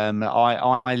 really.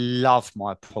 I love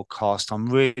my podcast. I'm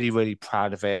really, really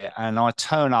proud of it. And I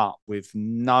turn up with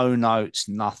no notes,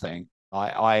 nothing.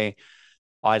 I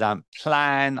don't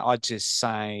plan. I just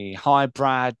say, "Hi,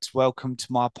 Brad. Welcome to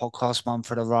my podcast, One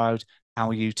for the Road. How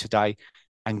are you today?"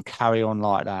 And carry on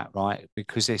like that, right?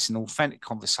 Because it's an authentic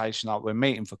conversation. Like we're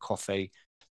meeting for coffee.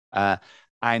 Uh,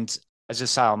 and as I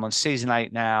say, I'm on season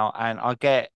 8 now, and I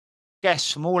get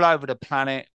guests from all over the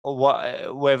planet,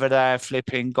 or whether they're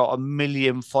flipping got a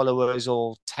million followers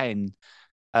or 10.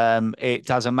 It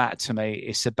doesn't matter to me.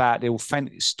 It's about the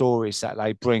authentic stories that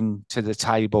they bring to the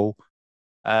table.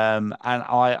 And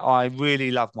I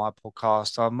really love my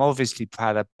podcast. I'm obviously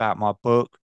proud about my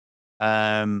book.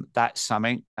 That's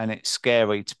something, and it's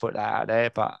scary to put that out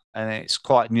there, and it's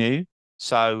quite new.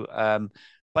 So,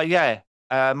 but yeah,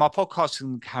 my podcast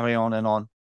can carry on and on.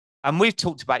 And we've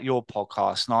talked about your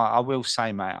podcast, and I will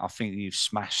say, mate, I think you've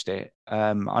smashed it.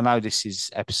 I know this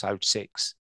is episode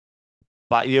 6,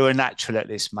 but you're a natural at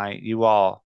this, mate. You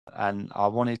are. And I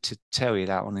wanted to tell you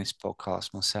that on this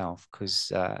podcast myself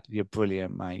because you're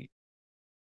brilliant, mate.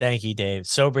 Thank you, Dave.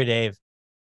 Sober Dave.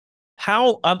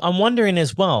 How I'm wondering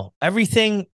as well,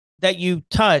 everything that you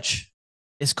touch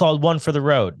is called One for the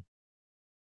Road.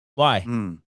 Why?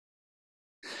 Mm.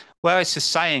 Well, it's a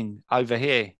saying over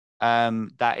here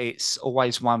that it's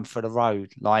always one for the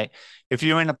road. Like if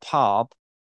you're in a pub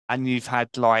and you've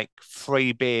had like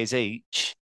 3 beers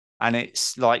each, and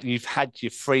it's like you've had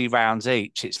your 3 rounds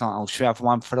each, it's like, oh, should we have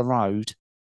one for the road?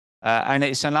 And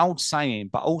it's an old saying,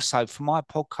 but also for my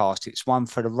podcast, it's one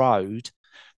for the road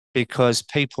because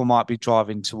people might be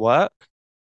driving to work,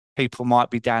 people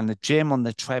might be down the gym on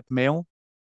the treadmill,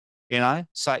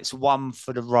 so it's one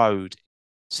for the road.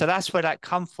 So that's where that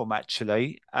come from,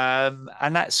 actually. And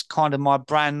that's kind of my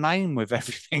brand name with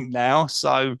everything now.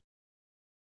 So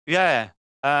yeah.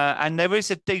 And there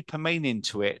is a deeper meaning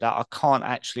to it that I can't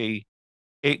actually.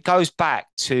 It goes back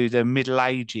to the Middle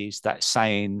Ages, that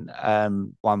saying,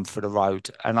 one for the road.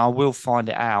 And I will find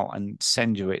it out and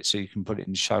send you it so you can put it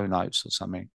in the show notes or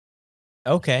something.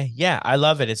 Okay. Yeah, I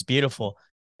love it. It's beautiful.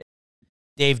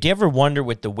 Dave, do you ever wonder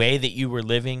with the way that you were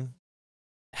living,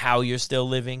 how you're still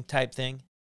living type thing?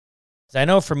 'Cause I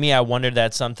know for me, I wondered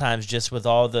that sometimes just with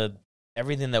all the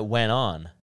everything that went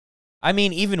on. I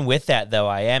mean, even with that though,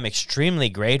 I am extremely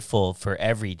grateful for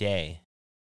every day.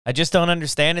 I just don't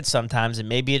understand it sometimes, and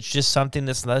maybe it's just something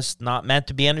that's not meant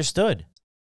to be understood.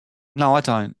 No, I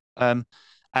don't.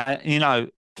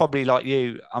 Probably like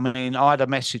you. I mean, I had a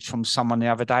message from someone the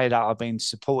other day that I've been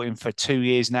supporting for 2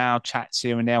 years now, chats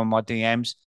here and there on my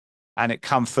DMs, and it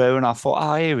come through, and I thought,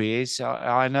 oh, here he is.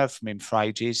 I know from him for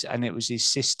ages, and it was his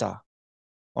sister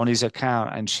on his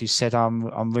account, and she said,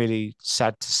 I'm really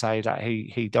sad to say that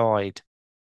he died,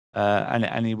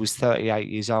 and he was 38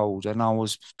 years old, and I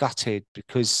was gutted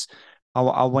because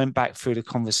I went back through the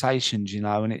conversations,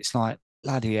 and it's like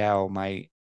bloody hell, mate.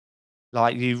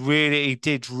 Like he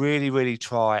did really, really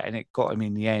try, and it got him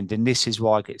in the end. And this is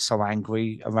why I get so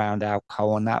angry around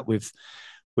alcohol and that with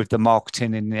the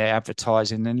marketing and the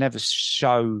advertising. They never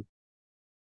show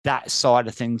that side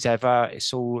of things ever.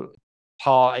 It's all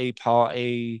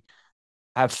party,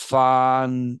 have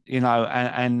fun,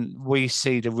 and we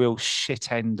see the real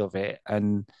shit end of it.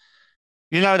 And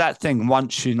you know that thing,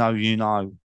 once you know, you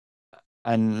know.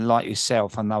 And like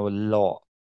yourself, I know a lot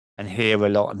and hear a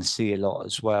lot and see a lot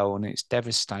as well. And it's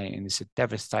devastating. It's a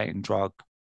devastating drug.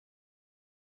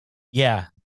 Yeah,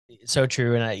 so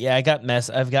true. And I've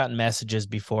gotten messages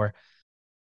before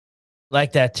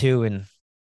like that too. And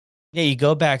yeah, you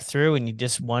go back through and you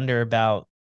just wonder about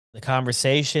the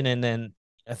conversation, and then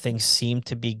things seem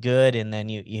to be good, and then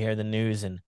you hear the news,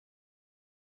 and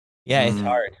yeah, it's Mm.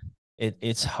 hard.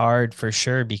 It's hard for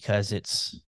sure because it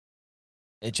just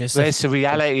But it's affects the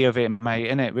reality of it, mate,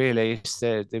 isn't it? Really, it's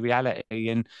the reality.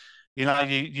 And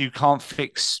you can't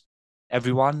fix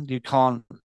everyone. You can't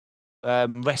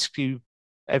rescue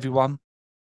everyone.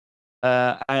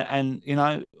 And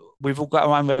we've all got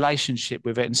our own relationship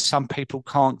with it, and some people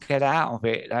can't get out of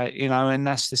it. And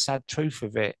that's the sad truth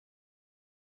of it.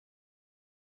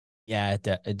 Yeah,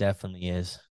 it definitely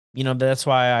is. But that's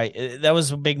why that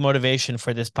was a big motivation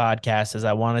for this podcast, is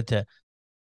I wanted to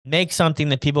make something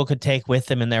that people could take with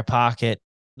them in their pocket,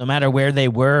 no matter where they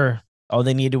were. All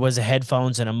they needed was a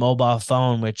headphones and a mobile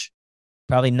phone, which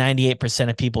probably 98%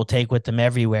 of people take with them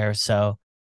everywhere. So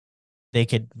they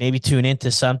could maybe tune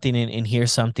into something and hear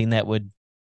something that would,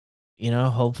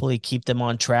 hopefully keep them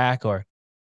on track, or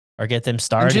get them And you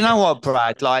started. know what,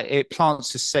 Brad? Like, it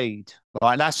plants a seed.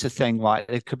 Right, that's the thing. Right,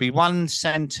 it could be one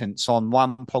sentence on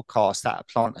one podcast that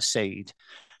plant a seed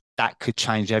that could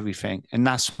change everything, and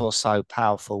that's what's so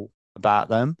powerful about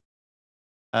them.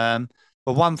 Um,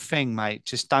 but one thing, mate,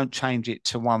 just don't change it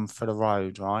to one for the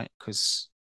road, right? Because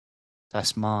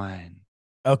that's mine.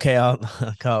 Okay, I'll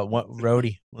call it what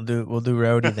roadie. We'll do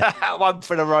roadie then. One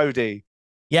for the roadie.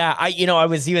 Yeah, I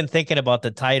was even thinking about the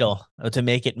title to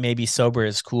make it maybe sober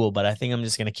is cool, but I think I'm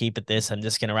just gonna keep it this. I'm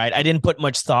just gonna write. I didn't put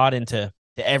much thought into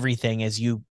to everything, as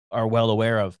you are well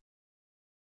aware of,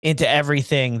 into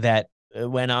everything that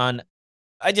went on.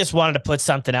 I just wanted to put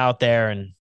something out there,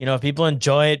 and if people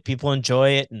enjoy it, people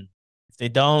enjoy it, and if they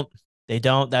don't, they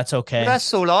don't. That's But okay.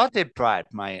 that's all I did, Brad,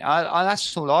 mate.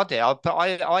 That's all I did.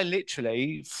 I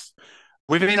literally,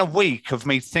 within a week of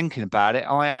me thinking about it,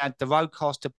 I had the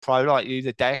Rodecaster Pro like you,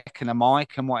 the deck and the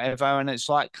mic and whatever. And it's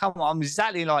like, come on, I'm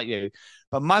exactly like you.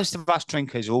 But most of us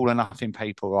drinkers are all or nothing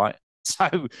people, right?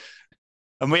 So,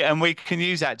 and we can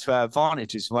use that to our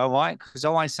advantage as well, right? Because I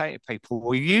always say to people,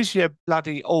 well, use your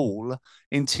bloody all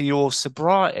into your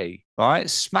sobriety, right?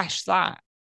 Smash that.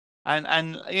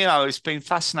 And it's been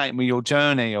fascinating with your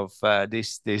journey of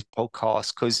this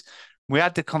podcast, because we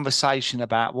had the conversation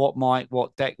about what mic,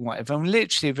 what deck, whatever, and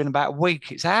literally within about a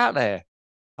week it's out there.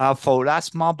 I thought,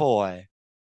 that's my boy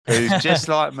who's just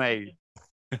like me.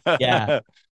 Yeah.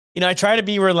 I try to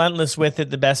be relentless with it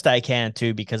the best I can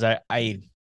too, because I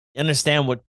understand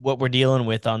what we're dealing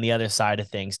with on the other side of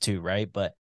things too, right?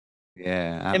 But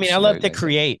Yeah, I mean, I love to absolutely.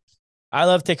 create. I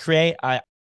love to create.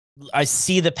 I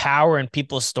see the power in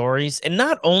people's stories, and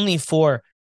not only for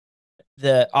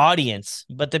the audience,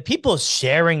 but the people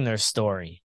sharing their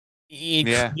story. It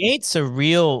Yeah, creates a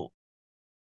real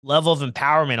level of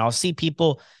empowerment. I'll see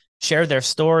people share their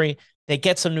story, they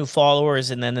get some new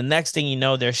followers, and then the next thing you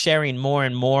know, they're sharing more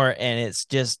and more, and it's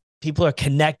just people are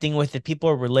connecting with it, people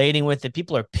are relating with it,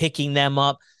 people are picking them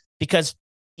up, because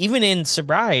even in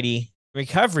sobriety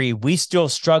recovery, we still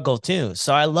struggle too.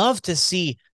 So I love to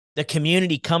see the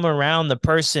community come around the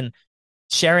person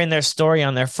sharing their story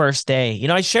on their first day.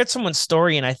 I shared someone's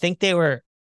story, and I think it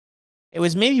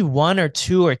was maybe 1 or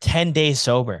 2 or 10 days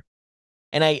sober.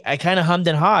 And I kind of hummed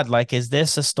and hawed, like, is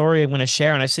this a story I'm going to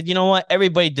share? And I said, you know what?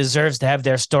 Everybody deserves to have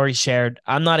their story shared.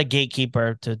 I'm not a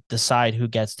gatekeeper to decide who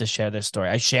gets to share their story.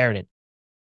 I shared it.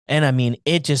 And I mean,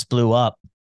 it just blew up.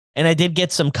 And I did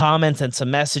get some comments and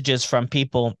some messages from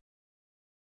people,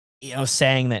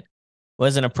 saying that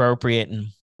wasn't appropriate. And,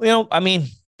 I mean,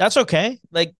 that's okay.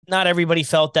 Like, not everybody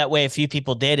felt that way. A few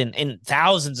people did. And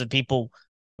thousands of people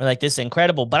were like, this is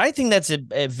incredible. But I think that's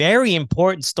a very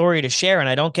important story to share. And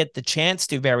I don't get the chance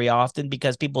to very often,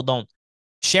 because people don't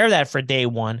share that for day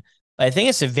one. But I think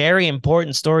it's a very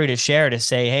important story to share, to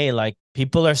say, hey, like,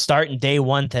 people are starting day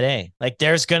one today. Like,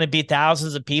 there's going to be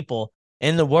thousands of people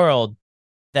in the world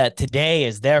that today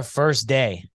is their first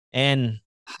day. And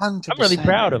I'm really 100%.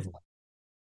 proud of them.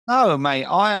 No, mate,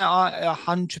 I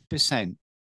 100%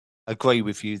 agree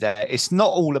with you there. It's not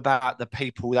all about the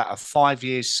people that are 5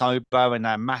 years sober and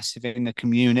they're massive in the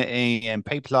community and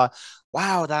people are,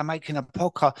 wow, they're making a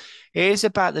podcast. It is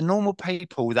about the normal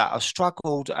people that have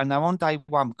struggled and they're on day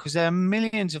one, because there are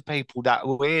millions of people that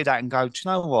will hear that and go, do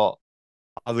you know what?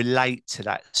 I relate to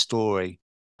that story.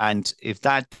 And if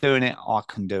they're doing it, I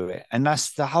can do it. And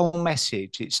that's the whole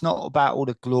message. It's not about all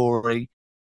the glory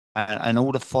and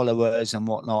all the followers and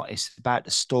whatnot. It's about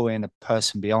the story and the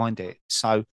person behind it.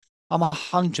 So I'm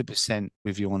 100%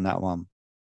 with you on that one.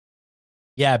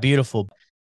 Yeah, beautiful.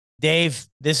 Dave,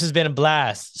 this has been a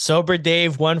blast. Sober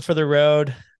Dave, One for the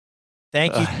Road.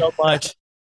 Thank you so much.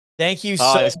 Thank you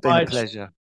so it's been much a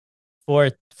pleasure.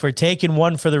 for taking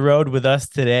one for the road with us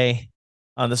today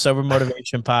on the Sober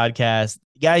Motivation Podcast.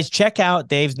 Guys, check out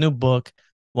Dave's new book,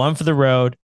 One for the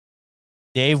Road,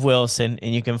 Dave Wilson,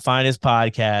 and you can find his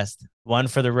podcast, One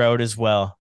for the Road, as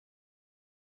well.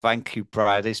 Thank you,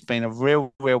 Brad. It's been a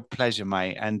real, real pleasure,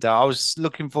 mate. And I was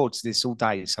looking forward to this all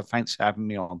day. So thanks for having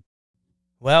me on.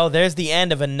 Well, there's the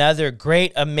end of another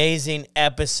great, amazing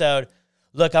episode.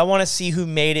 Look, I want to see who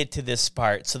made it to this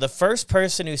part. So the first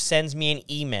person who sends me an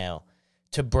email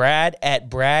to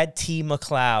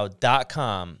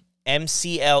brad@bradtmcleod.com,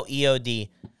 MCLEOD,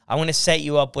 I want to set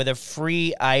you up with a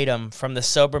free item from the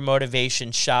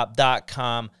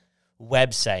SoberMotivationShop.com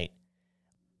website.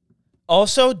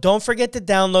 Also, don't forget to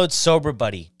download Sober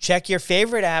Buddy. Check your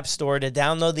favorite app store to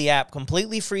download the app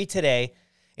completely free today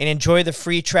and enjoy the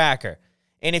free tracker.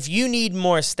 And if you need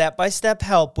more step-by-step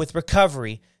help with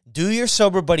recovery, do your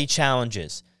Sober Buddy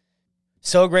challenges.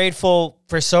 So grateful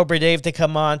for Sober Dave to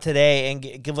come on today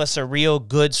and give us a real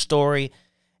good story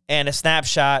and a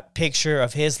snapshot picture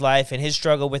of his life and his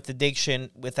struggle with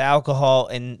addiction, with alcohol,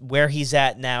 and where he's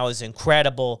at now is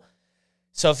incredible.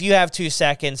 So if you have 2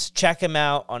 seconds, check him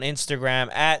out on Instagram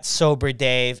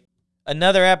 @SoberDave.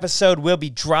 Another episode will be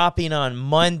dropping on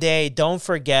Monday. Don't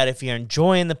forget, if you're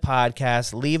enjoying the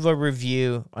podcast, leave a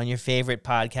review on your favorite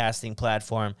podcasting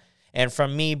platform. And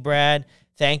from me, Brad,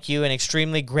 thank you and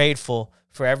extremely grateful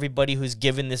for everybody who's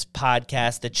given this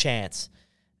podcast a chance.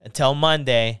 Until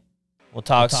Monday, we'll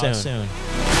talk soon.